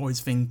change, and you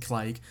always think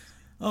like,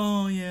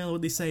 oh yeah, well,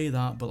 they say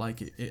that, but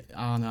like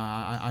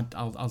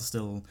I'll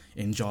still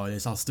enjoy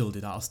this, I'll still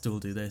do that, I'll still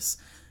do this.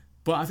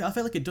 But I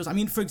feel like it does. I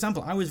mean, for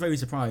example, I was very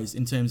surprised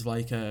in terms of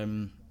like I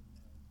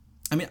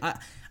mean,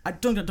 I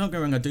don't get me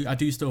wrong, I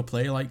do still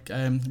play like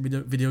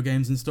video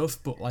games and stuff,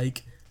 but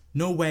like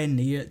nowhere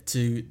near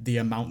to the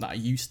amount that I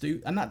used to,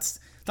 and that's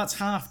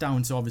half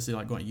down to obviously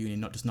like going to uni,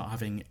 not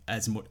having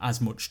as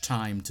much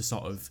time to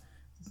sort of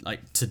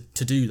like to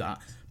do that,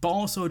 but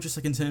also just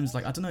like in terms of,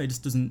 like, I don't know, it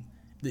just doesn't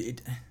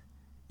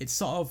it's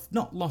sort of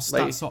not lost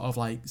like, that sort of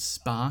like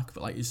spark,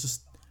 but like it's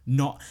just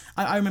not.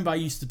 I remember I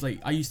used to be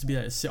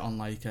able to sit on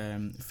like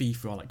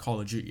FIFA or like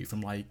Call of Duty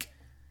from like,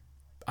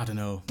 I don't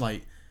know,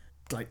 like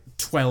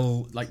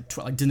 12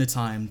 like dinner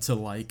time till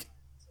like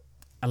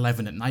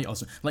 11 at night or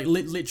something, like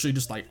literally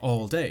just like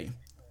all day.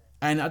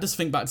 And I just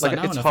think back to that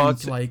now, and I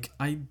think like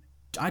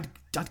I'd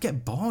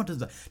get bored of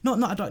that. Not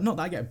that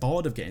I get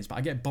bored of games, but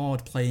I get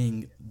bored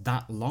playing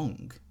that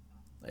long.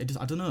 I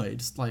don't know, it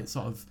just like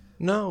sort of.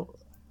 No,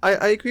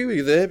 I agree with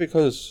you there,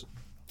 because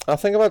I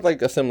think I've had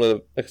like a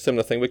similar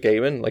thing with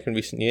gaming like in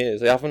recent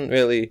years. I've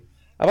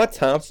had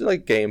time to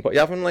like game, but you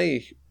haven't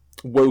like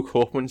woke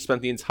up and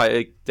spent the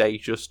entire day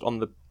just on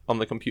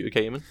the computer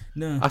gaming.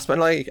 No. I spent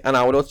like an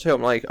hour or two.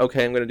 I'm like,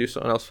 okay, I'm going to do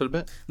something else for a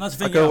bit. No, that's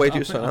the thing, I go away,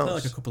 do something else. I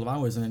play like a couple of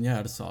hours, and then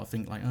I just sort of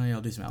think like, oh yeah,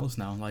 I'll do something else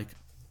now, like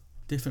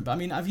different. But I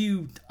mean,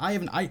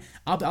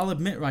 I'll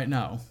admit right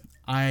now,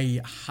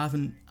 I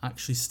haven't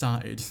actually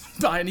started.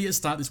 But I need to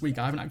start this week.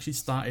 I haven't actually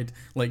started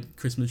like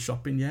Christmas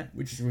shopping yet,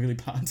 which is really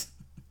bad.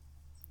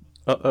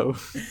 Uh-oh.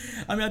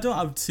 I mean, I don't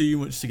have too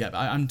much to get,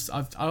 but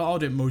I'll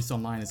order it most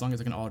online. As long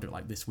as I can order it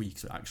like this week,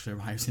 so it actually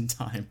arrives in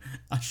time,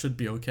 I should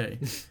be okay.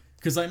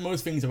 Because like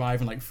most things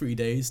arrive in like 3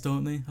 days,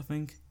 don't they? I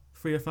think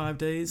 3 or 5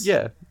 days.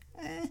 Yeah.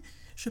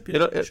 Should be.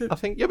 I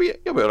think you'll be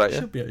alright. Yeah.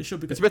 It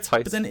should be. Good. It's a bit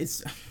tight. But then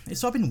it's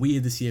sort of been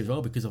weird this year as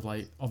well, because of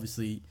like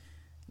obviously,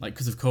 like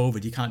because of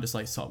COVID, you can't just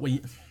like sort of, well,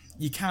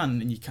 you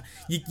can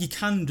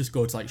just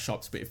go to like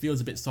shops, but it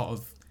feels a bit sort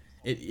of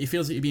it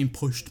feels like you're being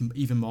pushed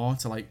even more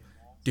to like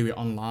do it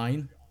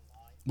online,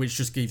 which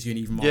just gives you an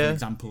even more of an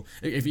example,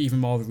 if even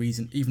more of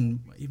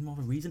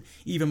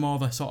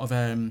a sort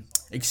of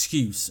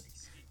excuse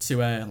to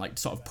like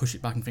sort of push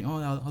it back and think,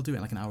 oh, I'll do it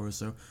in like an hour or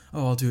so.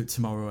 Oh, I'll do it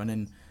tomorrow, and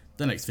then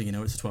the next thing you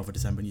know, it's the 12th of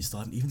December and you still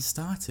haven't even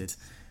started,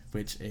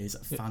 which is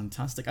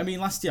fantastic. I mean,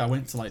 last year I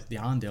went to like the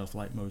Arndale for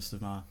like most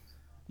of my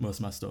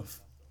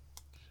stuff.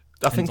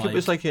 I think it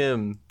was like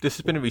this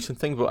has been a recent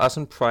thing, but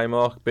hasn't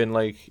Primark been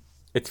like,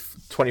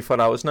 it's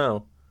 24 hours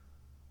now?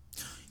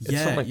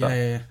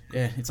 Yeah.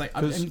 It's like,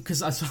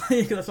 because I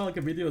saw like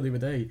a video the other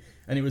day,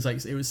 and it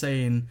was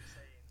saying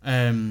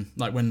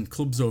like when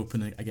clubs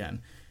open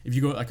again, if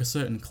you go to like a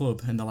certain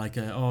club and they're like,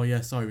 oh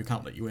yeah, sorry, we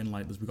can't let you in,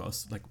 like we've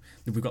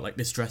got like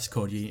this dress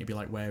code, you need to be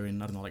like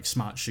wearing, I don't know, like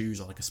smart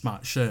shoes or like a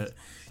smart shirt,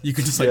 you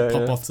can just like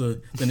pop off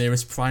to the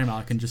nearest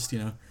Primark and just, you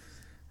know,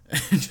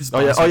 just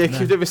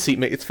keep the receipt,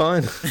 mate, it's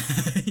fine.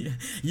 Yeah,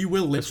 you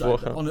will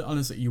literally,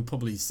 honestly, you'll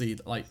probably see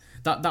that, like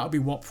that would be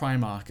what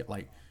Primark at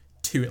like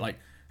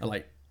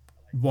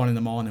 1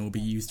 a.m. will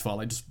be used for.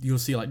 Like, just you'll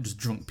see like just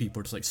drunk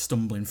people just like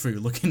stumbling through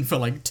looking for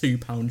like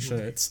 £2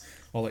 shirts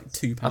or like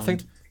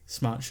 £2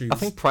 smart shoes. I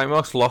think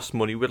Primark's lost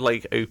money with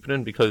like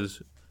opening,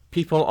 because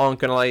people aren't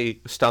gonna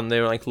like stand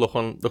there and like look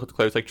at the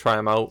clothes, like try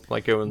them out,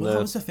 like go in there. That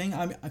was the thing.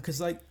 I mean,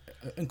 because like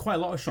in quite a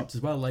lot of shops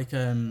as well, like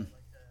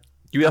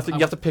you have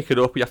to pick it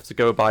up, you have to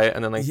go buy it,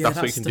 and then like that's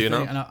what you can do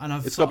thing. now. And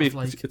I've it's gotta be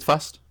like, it's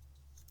fast.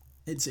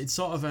 It's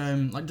sort of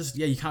like just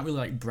you can't really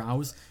like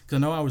browse, because I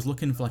know I was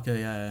looking for like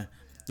a.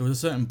 There was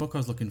a certain book I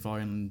was looking for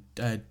in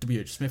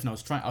W.H. Smith, and I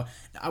was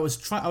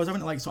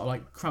having to like sort of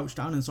like crouch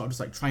down and sort of just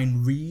like try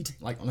and read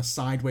like on a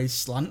sideways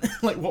slant,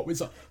 like what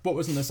was on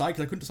the side,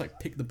 because I couldn't just like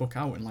pick the book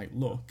out and like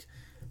look.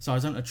 So I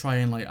was having to try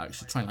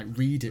and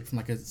read it from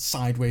like a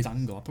sideways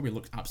angle. I probably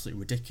looked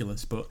absolutely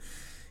ridiculous, but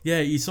yeah,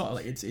 you sort of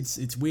like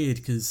it's weird,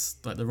 because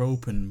like they're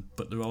open,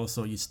 but they're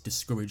also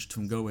discouraged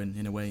from going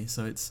in a way.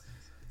 So it's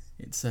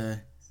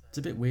a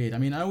bit weird. I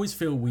mean, I always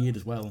feel weird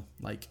as well.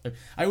 Like,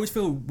 I always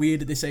feel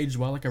weird at this age as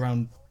well, like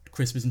around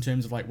Christmas, in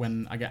terms of like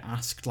when I get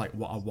asked like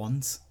what I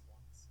want.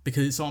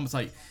 because it's almost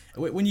like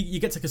when you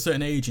get to like a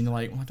certain age and you're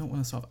like, well, I don't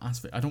want to sort of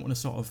ask for it. I don't want to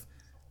sort of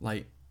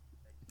like,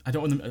 I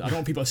don't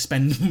want people to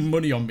spend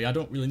money on me. I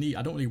don't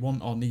really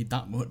want or need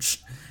that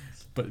much.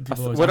 But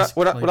people we're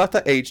at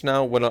that age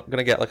now. We're not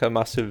gonna get like a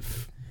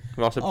massive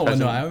Oh present.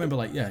 no! I remember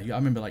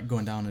like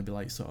going down and be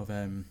like sort of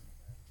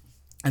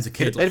as a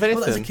kid.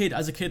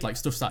 As a kid, like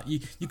stuff that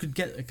you could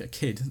get like a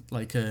kid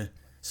like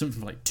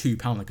something for like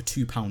 £2, like a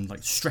 £2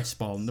 like stress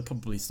ball, and they'll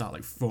probably start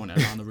like throwing it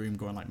around the room,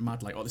 going like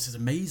mad, like, oh, this is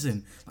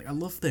amazing, like I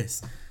love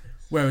this.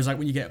 Whereas like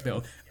when you get a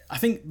bit, I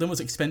think the most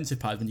expensive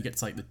part is when you get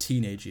to like the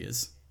teenage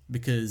years,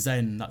 because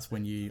then that's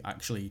when you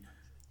actually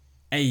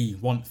A,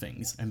 want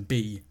things, and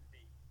B,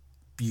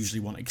 usually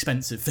want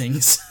expensive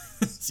things.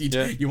 So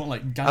you want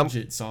like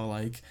gadgets or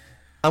like.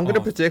 I'm going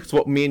to predict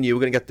what me and you are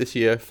going to get this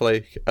year for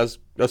like as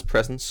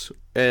presents.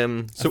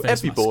 So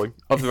every boy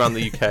of around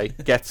the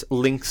UK gets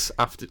Lynx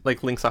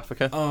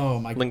Africa. Oh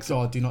my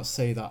god! Do not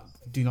say that.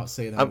 Do not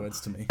say them words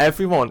to me.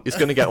 Everyone is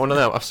going to get one of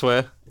them. I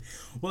swear.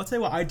 Well, I'll tell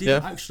you what. I did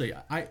actually.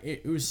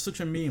 It was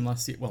such a meme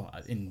last year. Well,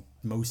 in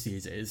most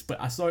years it is,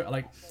 but I saw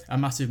like a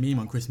massive meme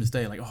on Christmas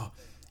Day. Like, oh,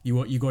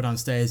 you go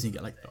downstairs and you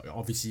get like,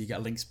 obviously you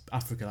get Lynx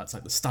Africa. That's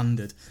like the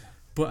standard.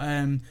 But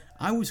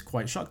I was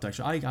quite shocked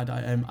actually.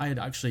 I had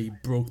actually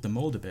broke the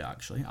mold a bit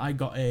actually. I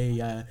got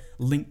a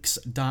Lynx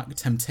Dark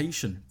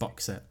Temptation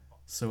box set.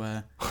 So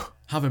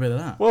have a bit of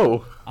that.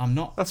 Whoa! I'm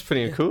not. That's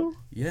pretty cool.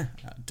 Yeah,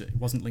 it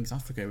wasn't Lynx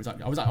Africa. It was.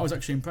 I was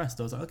actually impressed.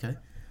 I was like, okay,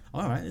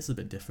 all right, this is a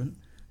bit different.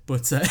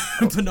 But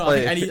but no,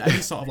 I think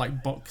any sort of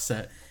like box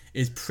set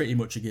is pretty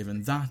much a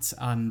given. That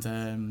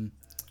and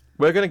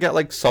we're gonna get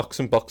like socks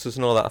and boxes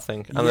and all that, I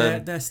think. And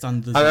then they're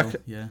standard as well.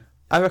 Yeah.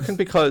 I reckon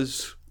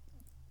because.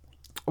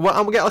 Well,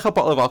 I'm gonna get like a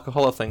bottle of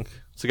alcohol, I think,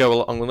 to go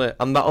along with it,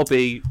 and that'll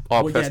be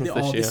our present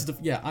this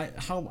year.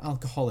 How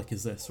alcoholic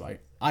is this,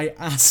 right? I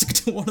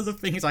asked one of the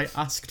things I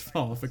asked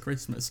for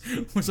Christmas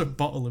was a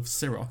bottle of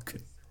Ciroc.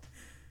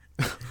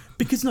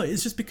 Because no,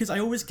 it's just because I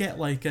always get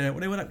like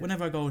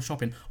whenever I go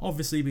shopping.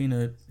 Obviously, being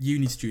a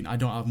uni student, I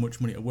don't have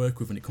much money to work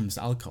with when it comes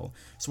to alcohol.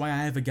 So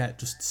I either get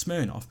just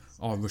Smirnoff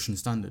or Russian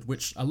Standard,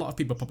 which a lot of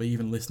people are probably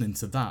even listening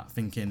to that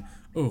thinking,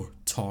 oh,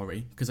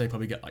 Tory, because they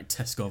probably get like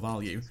Tesco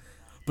value.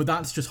 But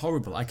that's just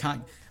horrible. I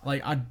can't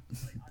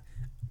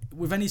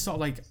with any sort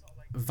of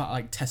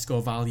like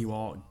Tesco value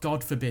or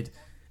God forbid.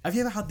 Have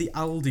you ever had the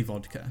Aldi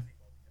vodka?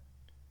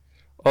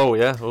 Oh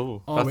yeah.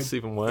 Oh, that's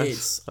even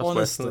worse. That's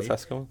honestly, worse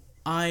than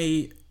the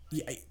Tesco.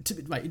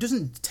 It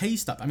doesn't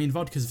taste that. I mean,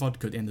 vodka's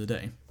vodka at the end of the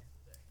day,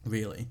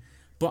 really.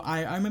 But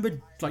I remember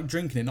like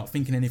drinking it, not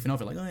thinking anything of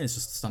it. Like, oh yeah, it's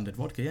just standard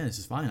vodka. Yeah, this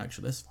is fine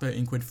actually. This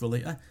 13 quid for a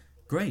litre,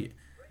 great.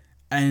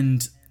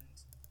 And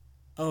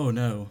oh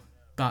no,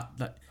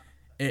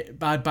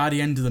 by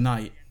the end of the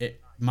night,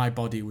 my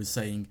body was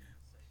saying,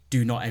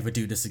 do not ever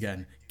do this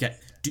again.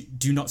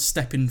 Do not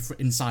step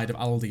inside of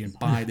Aldi and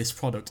buy this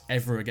product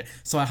ever again.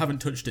 So I haven't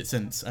touched it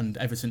since, and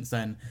ever since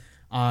then,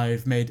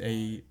 I've made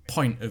a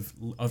point of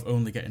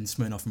only getting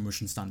Smirnoff and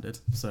Russian Standard.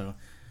 So,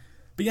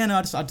 but yeah,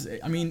 no,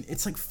 I mean,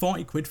 it's like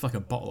 40 quid for like a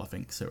bottle, I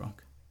think, Ciroc.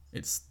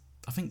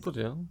 I think.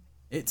 Bloody hell.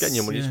 It's getting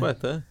your money's worth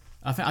there.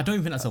 I don't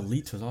even think that's a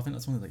litre. I think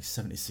that's only like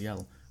 70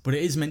 cl. But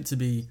it is meant to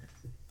be.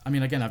 I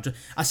mean, again,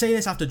 I say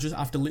this after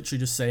literally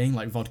just saying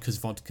like vodka's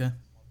vodka,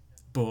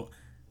 but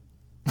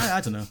I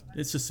don't know.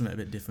 It's just something a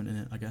bit different in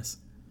it, I guess.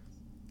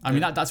 I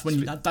mean, that's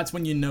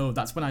when you know.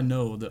 That's when I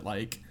know that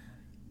like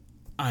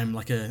I'm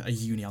like a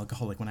uni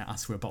alcoholic when I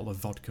ask for a bottle of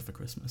vodka for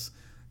Christmas.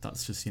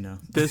 That's just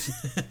There's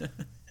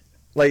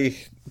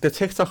like the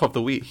TikTok of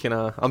the week.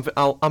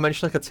 I'll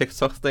mention like a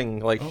TikTok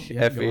thing like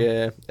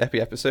every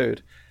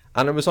episode,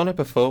 and I was on it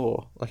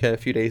before like a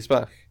few days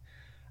back.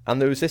 And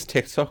there was this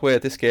TikTok where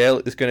this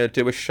girl is going to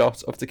do a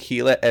shot of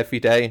tequila every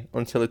day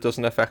until it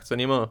doesn't affect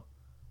anymore.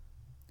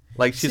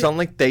 Like, she's on,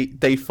 like,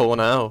 day 4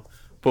 now.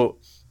 But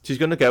she's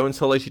going to go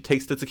until, like, she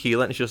takes the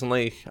tequila and she doesn't,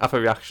 like, have a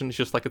reaction. It's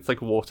just, like, it's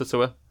like water to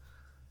her.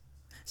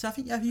 So I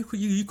think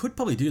you could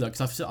probably do that.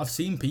 Because I've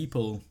seen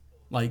people,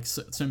 like,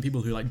 certain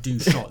people who, like, do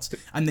shots.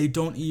 And they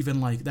don't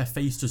even, like, their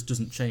face just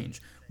doesn't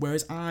change.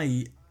 Whereas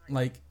I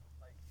was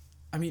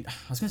going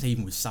to say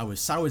even with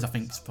sours. Sours, I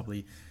think, is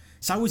probably...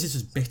 Sours is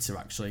just bitter,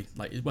 actually.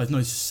 Like, well, no,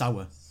 it's just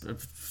sour. Who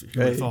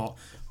would have thought?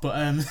 But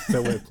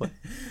no way to play.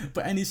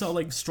 But any sort of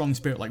like strong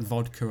spirit, like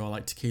vodka or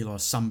like tequila or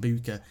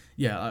sambuca,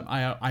 yeah,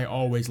 I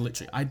always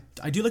literally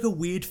I do like a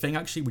weird thing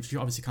actually, which you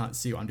obviously can't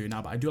see what I'm doing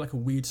now, but I do like a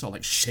weird sort of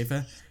like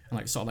shiver and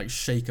like sort of like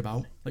shake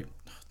about. Like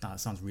that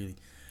sounds really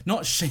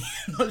not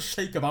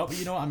shake about, but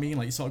you know what I mean?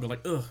 Like you sort of go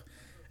like ugh,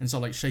 and sort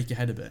of like shake your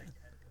head a bit.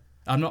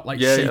 I'm not like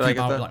shaking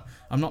about, like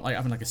I'm not like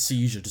having like a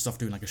seizure just off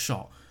doing like a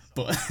shot,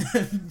 but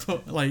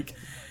but like.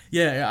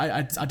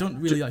 Yeah, I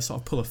don't really like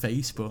sort of pull a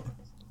face, but...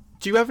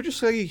 Do you ever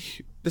just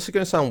like... This is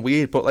going to sound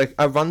weird, but like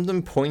a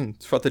random point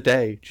throughout the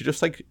day, do you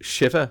just like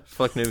shiver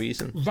for like no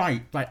reason?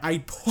 Right.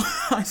 I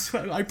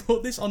swear, I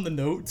put this on the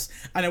notes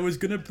and I was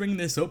going to bring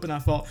this up and I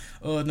thought,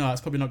 oh no,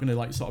 it's probably not going to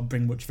like sort of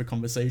bring much of a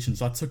conversation,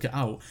 so I took it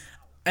out.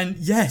 And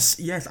yes,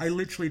 I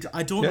literally...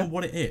 I don't know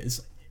what it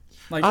is.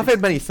 Like, I've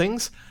heard many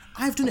things.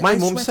 I've done it. My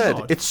mum said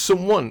it's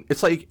someone.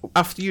 It's like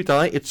after you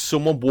die, it's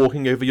someone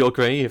walking over your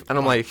grave, and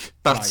I'm like,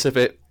 that's a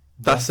bit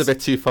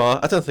too far.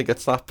 I don't think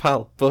it's that,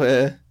 pal.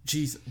 But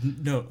jeez,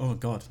 no. Oh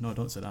God, no!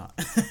 Don't say that.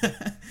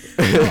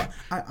 No,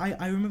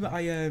 I remember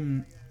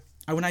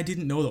when I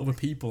didn't know that other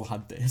people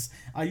had this,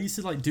 I used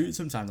to like do it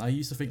sometimes. I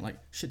used to think like,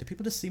 shit, do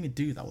people just see me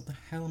do that? What the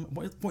hell?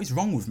 What is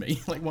wrong with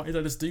me? Like, why did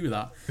I just do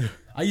that?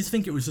 I used to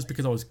think it was just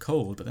because I was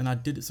cold, but then I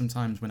did it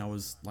sometimes when I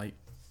was like,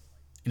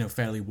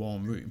 fairly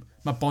warm room.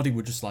 My body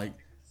would just like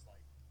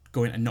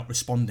go in and not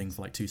responding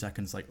for like 2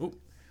 seconds. Like, oh,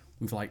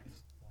 we've like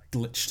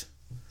glitched.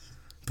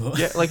 But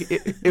yeah, like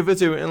if I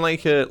do it in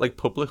like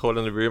public or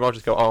in the room, I'll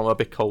just go, oh, I'm a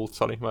bit cold.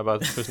 Sorry, my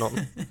bad. There's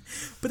nothing.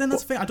 But then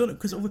that's the thing. I don't know,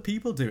 because other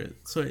people do it,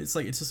 so it's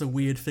like it's just a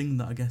weird thing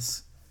that I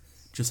guess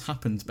just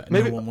happens, but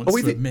no one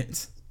wants to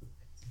admit.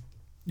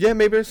 Yeah,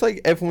 maybe it's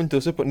like everyone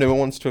does it, but no one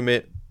wants to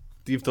admit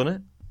that you've done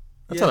it.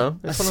 I don't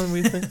know. It's one of the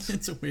weird things.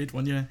 It's a weird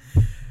one, yeah.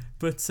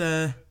 But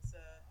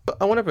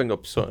I want to bring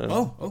up something.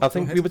 I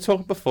think we were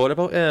talking before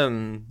about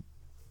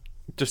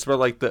just about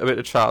like a bit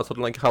of childhood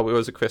and like how it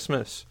was at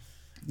Christmas.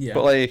 Yeah.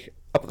 But like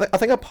I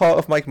think a part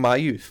of like my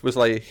youth was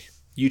like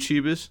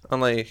YouTubers and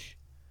like.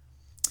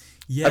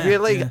 Yeah. Have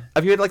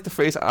you heard like the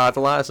phrase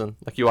idolizing?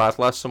 Like you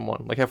idolize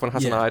someone. Like everyone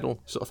has an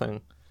idol sort of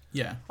thing.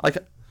 Yeah. Like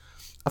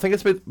I think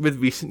it's with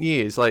recent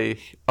years,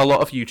 like a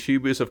lot of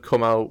YouTubers have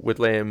come out with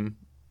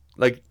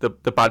like the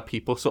bad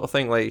people sort of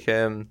thing. Like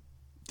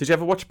did you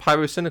ever watch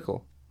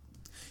Pyrocynical?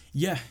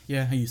 Yeah,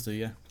 I used to,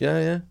 yeah.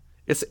 Yeah.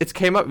 It's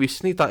came out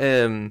recently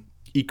that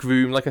he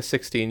groomed like a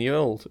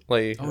 16-year-old.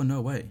 Like, oh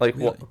no way. Like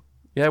really? what?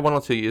 Yeah, 1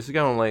 or 2 years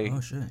ago. And like,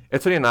 oh shit.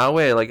 It's only now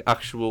where like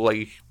actual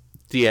like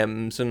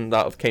DMs and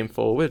that have came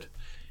forward.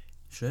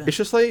 Sure. It's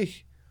just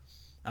like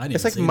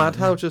it's like mad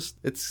how just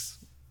it's.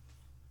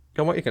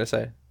 Go on, what are you gonna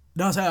say?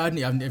 No, I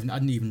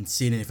hadn't even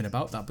seen anything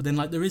about that. But then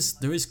like there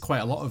is quite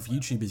a lot of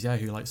YouTubers, yeah,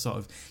 who like sort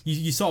of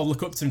you sort of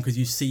look up to them because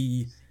you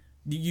see.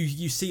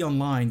 You see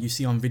online, you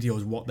see on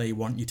videos what they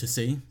want you to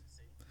see,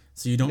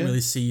 so you don't really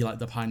see like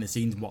the behind the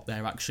scenes what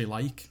they're actually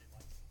like.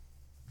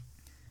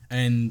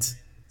 And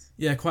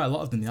yeah, quite a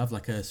lot of them, they have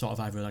like a sort of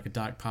either like a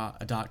dark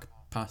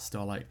past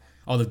or like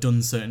they've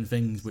done certain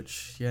things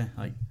which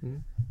like.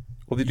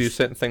 Well, they do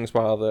certain things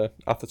while they're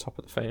at the top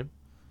of the fame.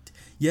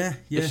 Yeah.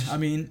 I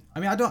mean,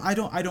 I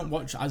don't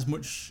watch as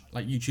much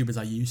like YouTube as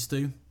I used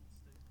to,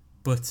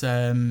 but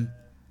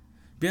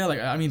yeah,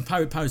 like I mean,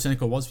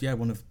 Pyrocynical was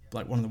one of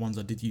the ones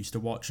I did used to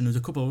watch, and there was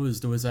a couple of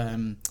others. There was I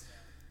mean,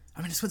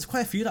 there's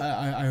quite a few that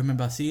I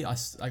remember seeing. I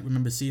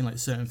remember seeing like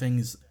certain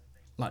things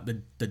like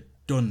they're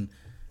done,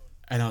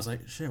 and I was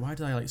like, shit, why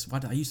did I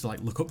used to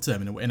like look up to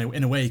them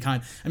in a way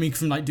kind. I mean,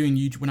 from like doing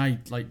YouTube when I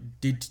like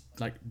did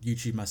like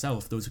YouTube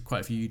myself, there was quite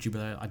a few YouTubers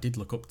that I did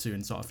look up to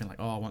and sort of think like,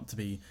 oh, I want to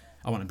be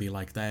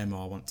like them,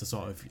 or I want to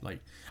sort of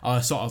like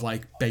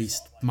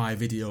based my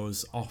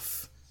videos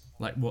off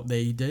like what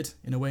they did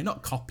in a way,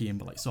 not copying,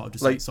 but like sort of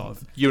just like sort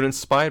of. You're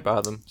inspired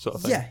by them, sort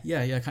of thing.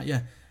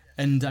 Yeah.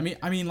 And I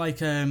mean, like,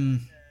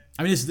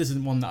 this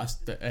isn't one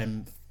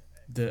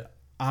that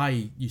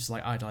I used to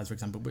like idolize, for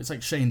example, but it's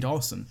like Shane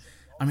Dawson.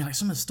 I mean, like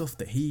some of the stuff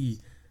that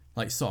he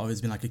like sort of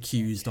has been like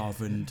accused of,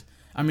 and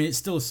I mean, it's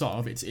still sort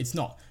of it's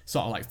not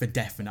sort of like for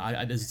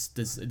definite.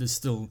 There's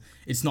still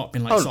it's not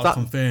been like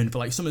confirmed, but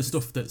like some of the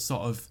stuff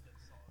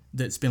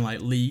that's been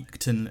like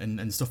leaked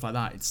and stuff like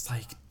that. It's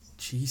like.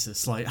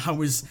 Jesus, like how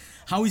is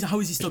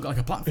he still got like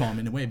a platform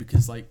in a way,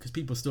 because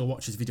people still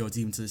watch his videos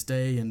even to this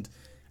day, and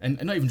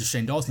not even just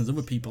Shane Dawson, there's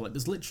other people, like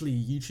there's literally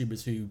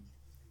YouTubers who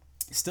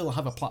still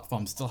have a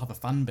platform, still have a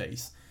fan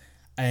base,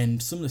 and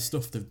some of the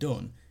stuff they've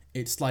done,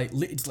 it's like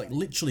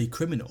literally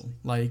criminal,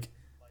 like,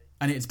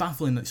 and it's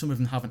baffling that some of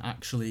them haven't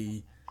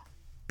actually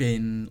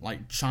been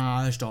like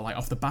charged or like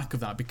off the back of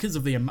that, because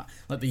of the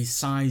like the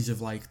size of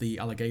like the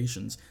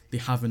allegations, they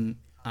haven't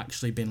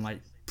actually been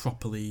like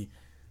properly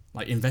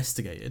like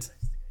investigated.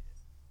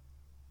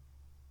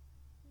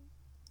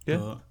 Yeah.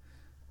 But,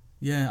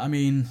 yeah, I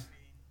mean,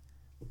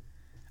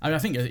 I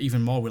think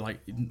even more with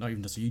like not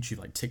even just YouTube,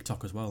 like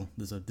TikTok as well.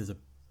 There's a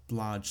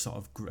large sort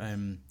of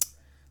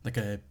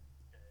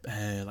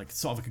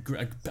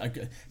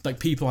like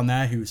people on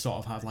there who sort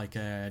of have like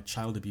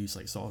child abuse,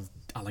 like sort of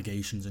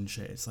allegations and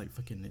shit. It's like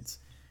fucking it's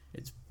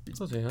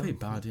pretty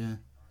bad, yeah.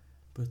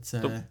 But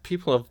the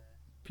people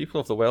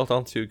of the world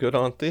aren't too good,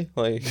 aren't they?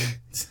 Like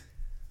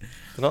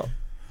they're not.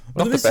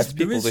 Not the best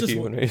people of the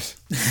human race.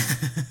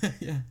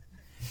 Yeah.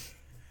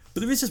 But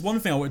there is just one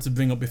thing I wanted to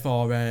bring up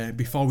before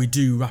we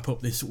do wrap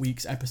up this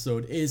week's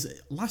episode.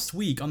 Is last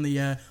week on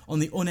the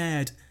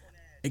unaired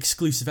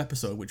exclusive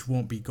episode, which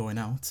won't be going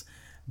out,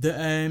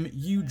 that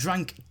you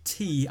drank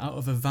tea out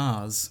of a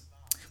vase,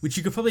 which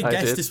you could probably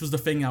guess this was the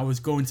thing I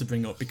was going to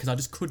bring up, because I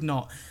just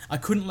I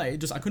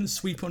couldn't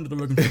sweep under the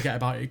rug and forget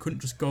about it. It couldn't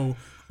just go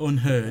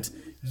unheard.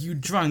 You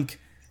drank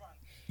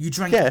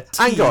tea.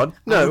 Hang on.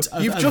 No,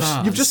 you've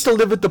just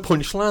delivered the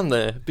punchline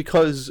there,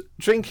 because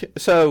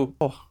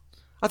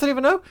I don't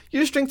even know. You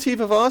just drink tea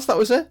for vase. That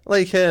was it.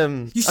 Like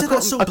you said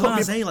that's so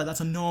blasé. Like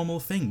that's a normal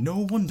thing.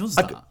 No one does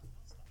that.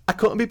 I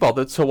couldn't be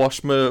bothered to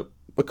wash my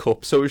a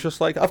cup, so it was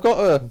just like I've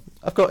got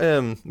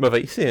my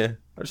vase here.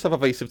 I just have a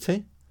vase of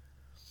tea,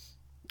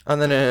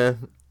 and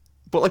then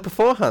but like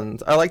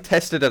beforehand, I like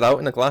tested it out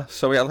in a glass.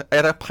 So I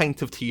had a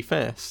pint of tea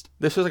first.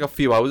 This was like a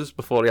few hours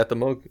before he had the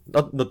mug,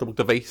 not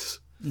the vase.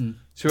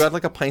 So we had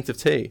like a pint of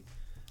tea.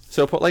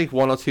 So I put like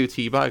 1 or 2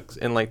 tea bags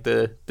in like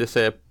this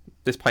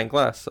pint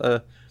glass.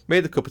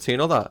 Made the cup of tea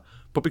and all that.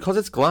 But because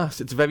it's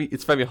glass, it's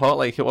very hot.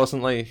 Like it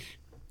wasn't like,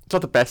 it's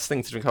not the best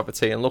thing to drink out of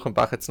tea. And looking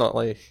back, it's not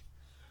like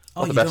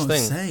not the best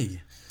thing.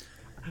 Say.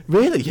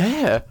 Really?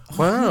 Yeah.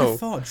 Wow. I would have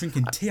thought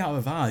drinking tea out of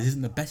a vase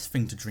isn't the best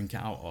thing to drink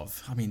it out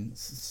of. I mean,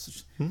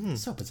 it's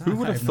so bizarre. Who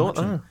would have thought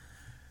that?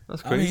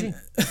 That's crazy.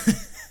 I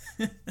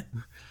mean,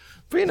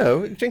 but you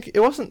know, it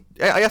wasn't.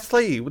 I had to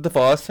like with the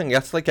vase thing. You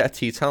had to like get a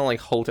tea towel and like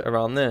hold it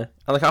around there,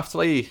 and like after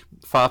like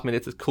 5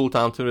 minutes, it cooled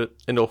down to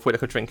enough where I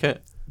could drink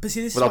it. But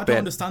see, this is what I don't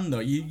understand though.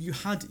 You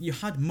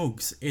had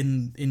mugs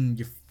in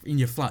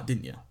your flat,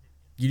 didn't you?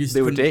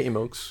 They were dirty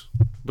mugs,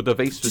 but the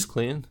vase was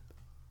clean.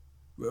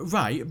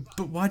 Right,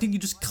 but why didn't you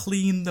just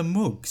clean the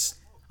mugs?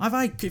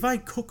 If I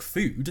cook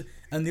food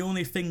and the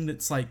only thing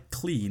that's like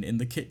clean in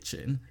the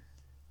kitchen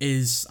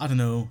is, I don't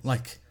know,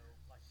 like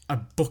a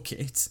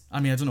bucket. I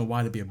mean, I don't know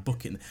why there'd be a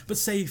bucket. But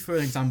say, for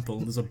example,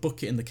 there's a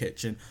bucket in the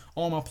kitchen.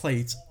 All my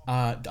plates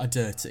are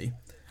dirty.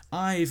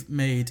 I've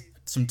made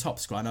some top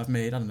squat and I've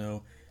made, I don't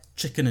know,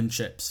 chicken and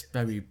chips.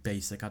 Very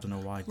basic. I don't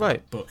know why.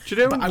 Right. But do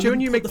you know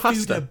when you make pasta?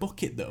 Food in a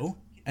bucket though,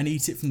 and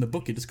eat it from the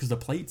bucket just because the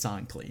plates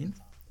aren't clean.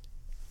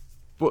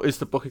 But is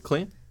the bucket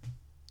clean?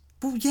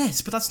 Well,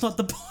 yes, but that's not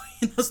the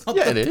point. That's not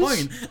the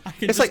point.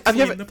 It's like, have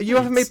you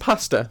ever made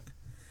pasta?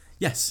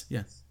 Yes,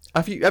 yeah.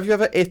 Have you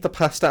ever ate the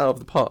pasta out of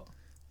the pot?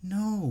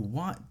 No,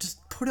 what?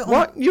 Just put it on.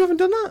 What? You haven't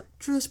done that?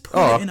 Just put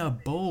it in a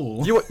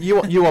bowl.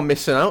 You are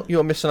missing out.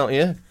 You are missing out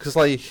here because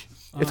like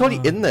it's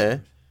already in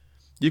there.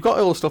 You've got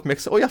all the stuff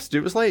mixed. All you have to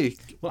do is like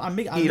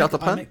eat out the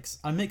pan.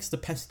 I mix the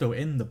pesto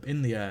in the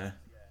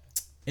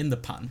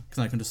pan because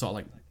I can just sort of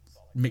like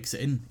mix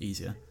it in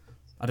easier.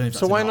 I don't know if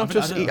so why not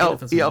just eat out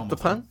the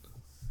pan?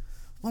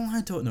 Well, I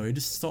don't know. It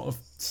just sort of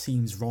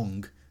seems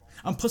wrong.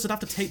 And plus, I'd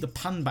have to take the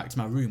pan back to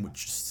my room,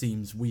 which just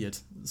seems weird.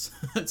 It's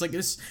like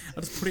this.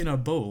 I just put it in a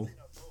bowl,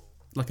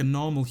 like a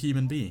normal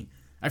human being.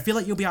 I feel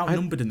like you'll be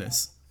outnumbered in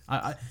this.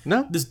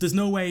 No. There's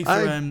no way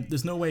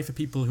for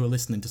people who are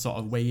listening to sort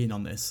of weigh in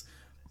on this.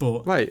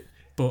 But right.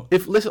 But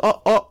if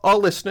our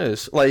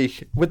listeners,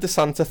 like with the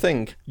Santa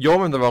thing,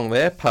 you're in the wrong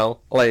there,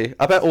 pal. Like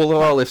I bet all of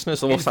our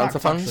listeners are all Santa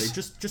fans.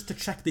 Actually, just to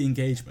check the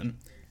engagement,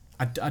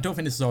 I don't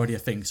think this is already a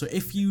thing. So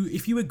if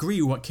you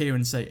agree with what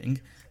Kieran's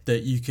saying,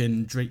 that you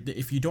can drink, that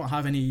if you don't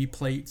have any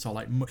plates or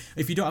like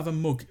if you don't have a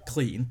mug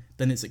clean,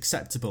 then it's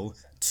acceptable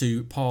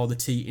to pour the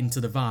tea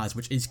into the vase,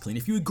 which is clean.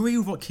 If you agree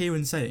with what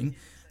Kieran's saying,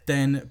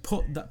 then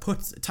put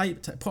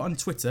on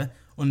Twitter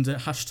under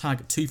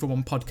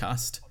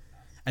 #2for1podcast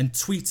and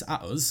tweet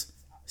at us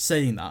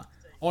saying that.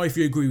 Or if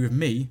you agree with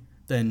me,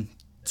 then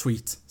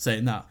tweet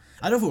saying that.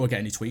 I don't think we'll get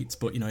any tweets,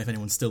 but you know, if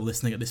anyone's still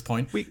listening at this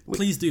point,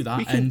 please do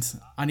that. And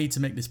I need to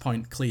make this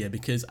point clear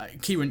because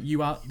Kieran,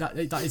 you are that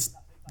is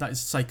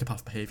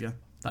psychopath behaviour.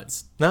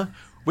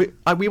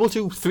 We will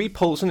do 3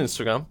 polls on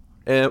Instagram.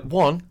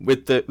 One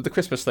with the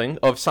Christmas thing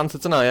of Santa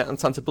Denier and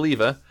Santa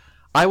Believer.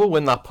 I will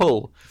win that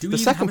poll. The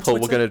second poll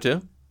we're going to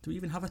do. Do we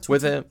even have a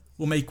Twitter?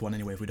 We'll make one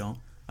anyway if we don't.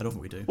 I don't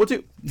think we do.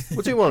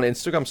 We'll do one on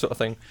Instagram sort of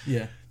thing.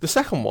 Yeah. The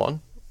second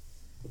one.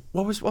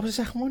 What was the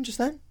second one just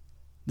then?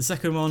 The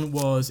second one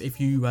was if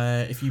you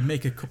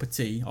make a cup of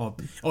tea or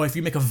if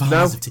you make a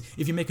vase of tea.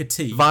 If you make a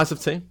tea. Vase of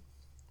tea.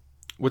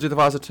 We'll do the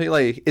vase of tea.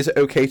 Like, is it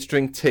okay to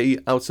drink tea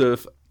out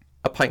of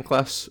a pint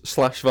glass /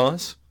 vase?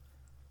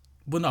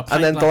 Well, not a pint glass.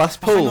 And then the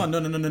last poll.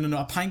 No.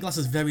 A pint glass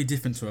is very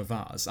different to a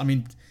vase. I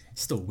mean,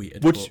 it's still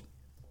weird.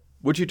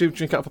 Would you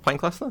drink out of a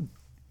pint glass then?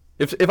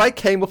 If I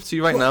came up to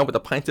you right now with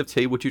a pint of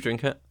tea, would you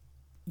drink it?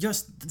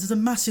 Yes, there's a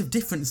massive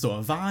difference though.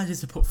 A vase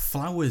is to put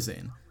flowers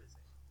in.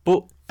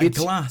 But a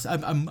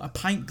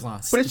pint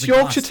glass. But it's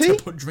Yorkshire tea.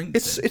 To put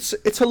drinks in.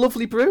 It's a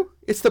lovely brew.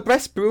 It's the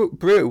best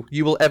brew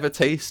you will ever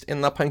taste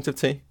in that pint of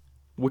tea.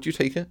 Would you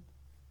take it?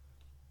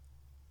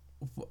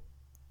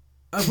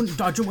 I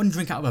wouldn't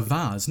drink out of a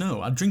vase.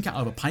 No, I'd drink out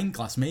of a pint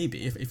glass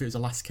maybe if it was a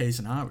last case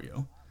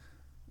scenario.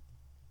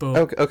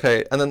 But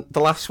okay, and then the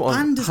last one.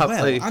 And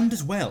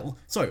as well.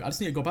 Sorry, I just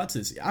need to go back to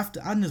this.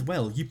 And as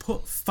well, you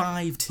put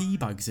 5 tea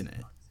bags in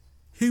it.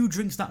 Who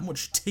drinks that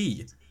much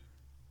tea?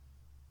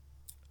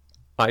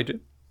 I do.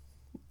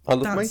 I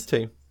love my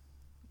tea.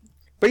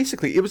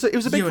 Basically, it was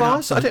a big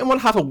vase. I didn't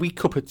want to have a weak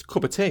cup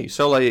of tea,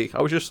 so like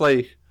I was just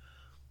like,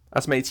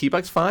 as many tea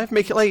bags 5.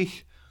 Make it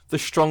like the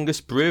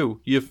strongest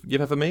brew you've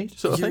ever made,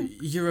 sort of thing.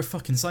 You're a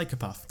fucking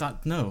psychopath.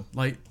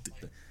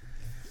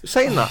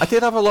 Saying that, I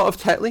did have a lot of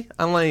Tetley,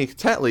 and like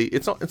Tetley,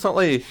 it's not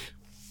like,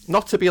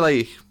 not to be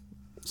like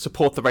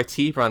support the right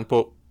tea brand,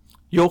 but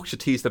Yorkshire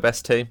tea is the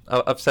best tea.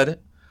 I've said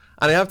it,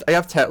 and I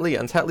have Tetley,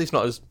 and Tetley's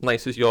not as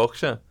nice as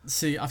Yorkshire.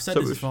 See, I've said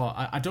this before.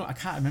 I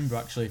can't remember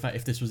actually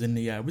if this was in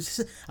the I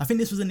think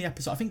this was in the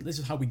episode. I think this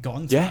is how we got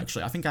into it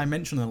actually. I think I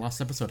mentioned in the last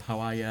episode how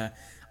I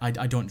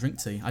don't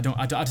drink tea. I don't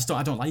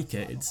like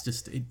it. It's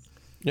just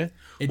Yeah.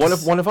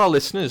 One of our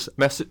listeners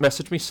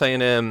messaged me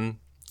saying,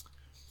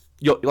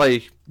 you're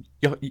like,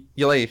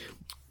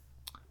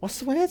 what's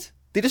the word?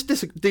 They just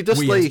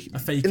Weird. like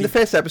in the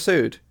first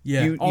episode.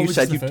 Yeah. You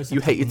said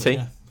you hated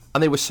tea,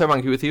 and they were so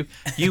angry with you.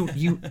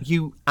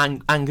 You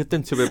angered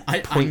them to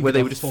a point where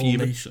they were just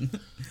fuming. Nation.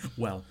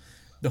 Well,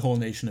 the whole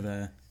nation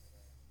of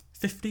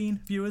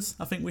 15 viewers,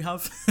 I think we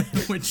have,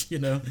 which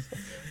the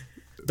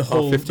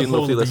whole 15 the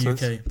whole lovely of the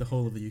listeners. UK, the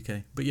whole of the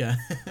UK. But yeah,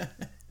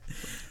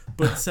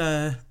 but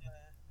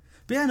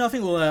yeah, no, I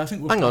think we'll.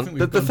 Hang on,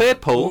 the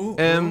third poll.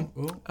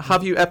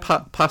 Have you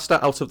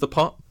pasta out of the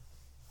pot?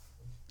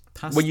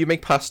 When you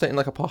make pasta in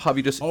like a pot, have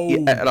you just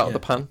ate it out of the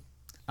pan?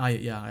 I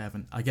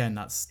haven't. Again,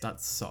 that's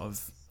sort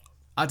of.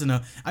 I don't know.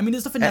 I mean,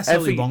 there's nothing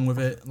necessarily wrong with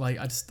it. Like,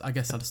 I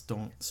guess I just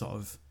don't sort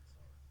of.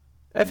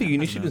 Every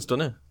uni student's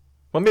done it.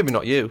 Well, maybe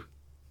not you.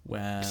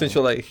 Well, since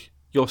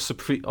you're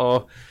supreme,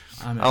 or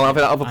I'll have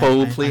it out of a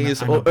bowl,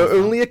 please, or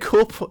only a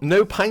cup,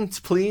 no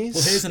pint, please.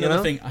 Well, here's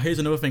another thing. Here's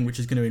another thing which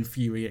is going to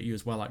infuriate you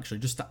as well. Actually,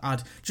 just to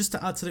add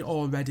to the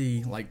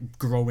already like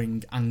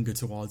growing anger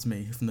towards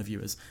me from the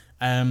viewers.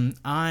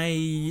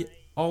 I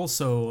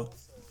also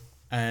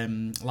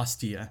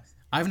last year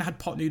I haven't had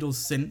pot noodles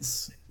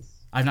since.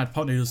 I haven't had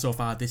pot noodles so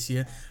far this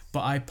year,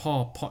 but I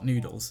pour pot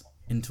noodles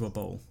into a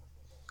bowl.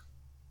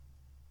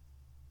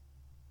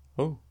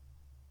 Oh.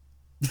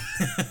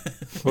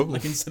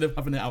 Like instead of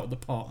having it out of the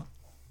pot.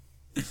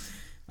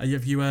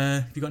 Have you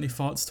got any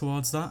thoughts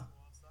towards that?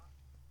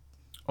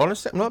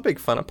 Honestly, I'm not a big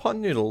fan of pot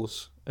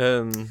noodles.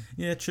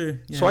 Yeah, true.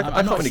 Yeah. So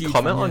I can't really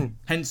comment on.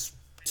 Hence,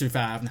 to be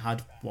fair, I haven't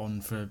had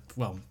one for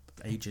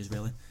ages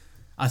really.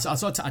 I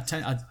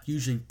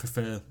usually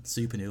prefer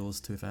super noodles,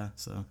 to be fair.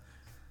 So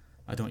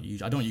I don't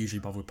usually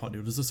bother with pot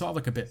noodles. They're sort of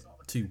like a bit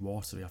too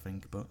watery, I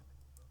think. But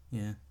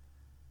yeah.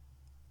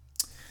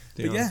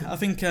 But yeah, I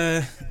think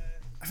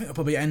I'll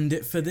probably end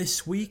it for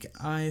this week.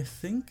 I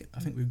think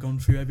we've gone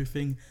through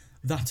everything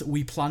that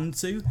we planned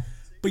to.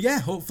 But yeah,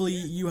 hopefully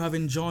you have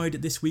enjoyed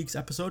this week's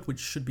episode, which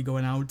should be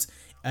going out.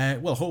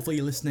 Hopefully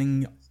you're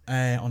listening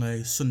on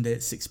a Sunday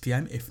at 6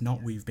 p.m. If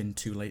not, we've been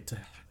too late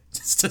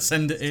to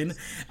send it in.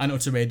 I know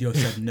to radio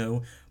said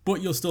no,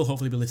 but you'll still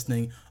hopefully be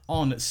listening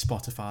on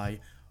Spotify,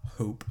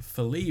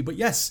 hopefully. But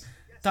yes,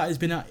 that has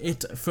been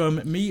it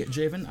from me,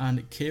 Javen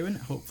and Kieron.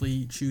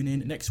 Hopefully tune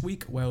in next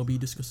week where we'll be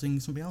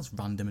discussing something else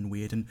random and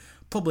weird, and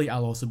probably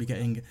I'll also be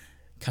getting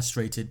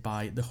castrated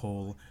by the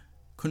whole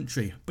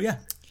country. But yeah,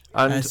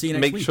 and see you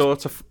next week.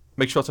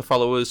 Make sure to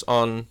follow us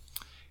on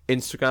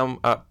Instagram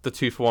at the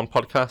 2for1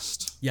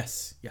 podcast.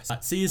 Yes.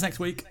 See you next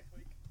week.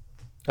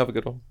 Have a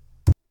good one.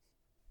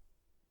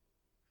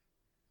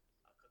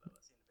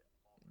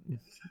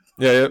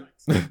 Yeah.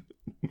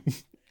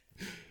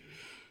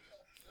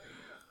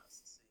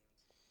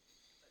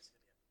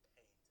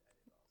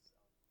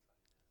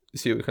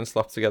 See what we can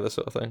slap together,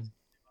 sort of thing.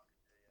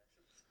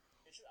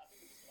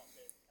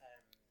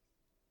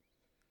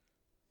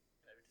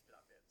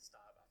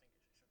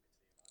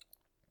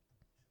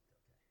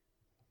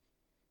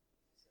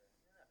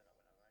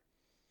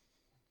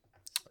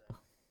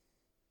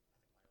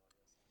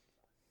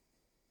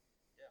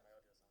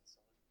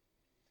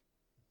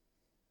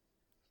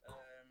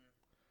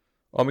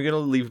 Are we going to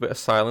leave a bit of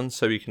silence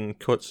so we can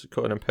cut it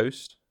in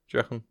post? Do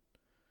you reckon?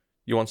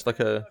 You want like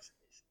a...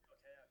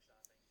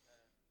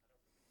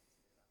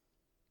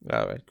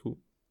 Alright, cool.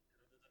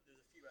 There's a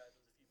few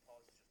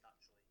pauses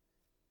just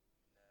naturally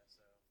in there,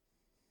 so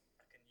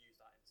I can use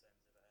that in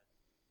terms of doing the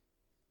noise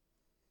reduction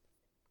or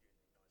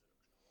what I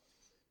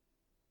was going to say.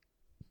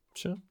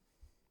 Sure.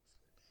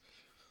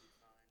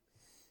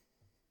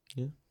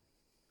 Yeah.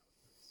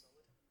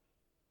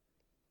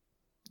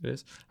 It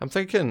is. I'm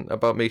thinking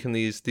about making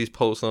these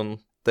polls on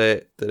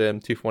the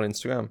 2for1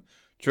 Instagram.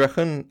 Do you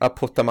reckon I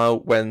put them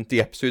out when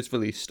the episode's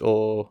released,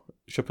 or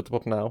should I put them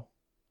up now?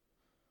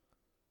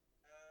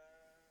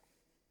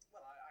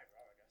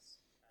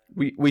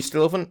 We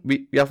still haven't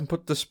we haven't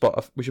put the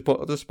Spotify. We should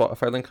put the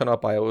Spotify link on our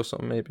bio or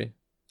something, maybe.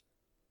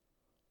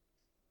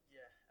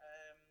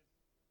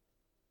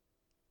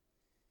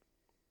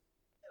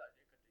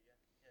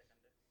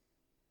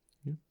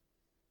 Yeah.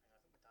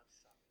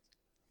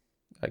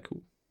 Alright,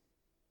 cool.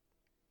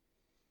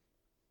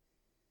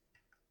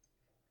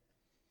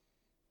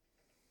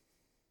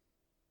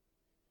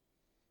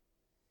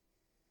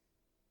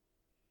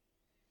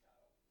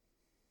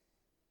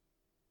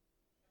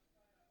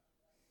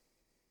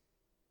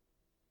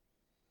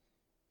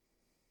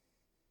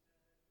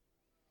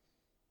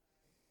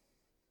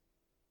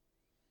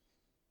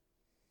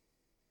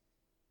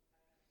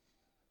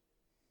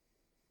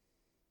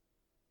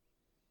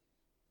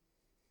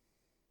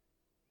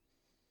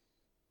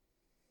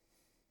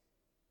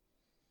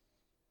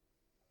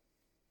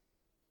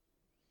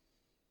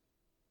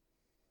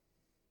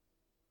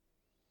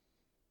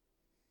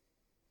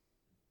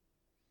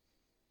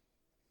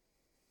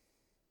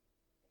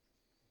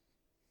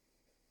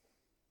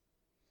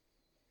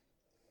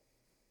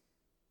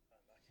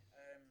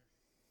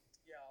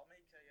 I'll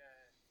make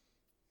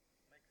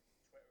a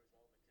Twitter as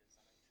well, because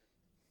I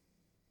mentioned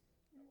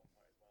at one point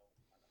as well, like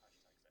the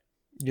hashtag thing.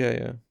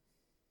 Yeah.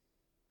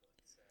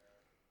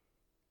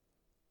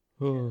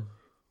 Oh.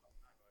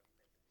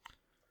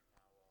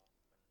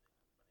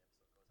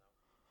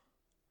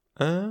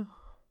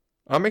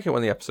 I'll make it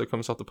when the episode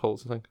comes off the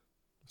polls, I think.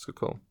 That's a good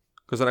call.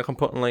 Because then I can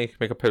put on, like,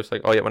 make a post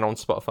like, oh yeah, when I'm on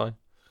Spotify.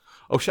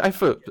 Oh shit, I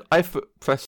have to press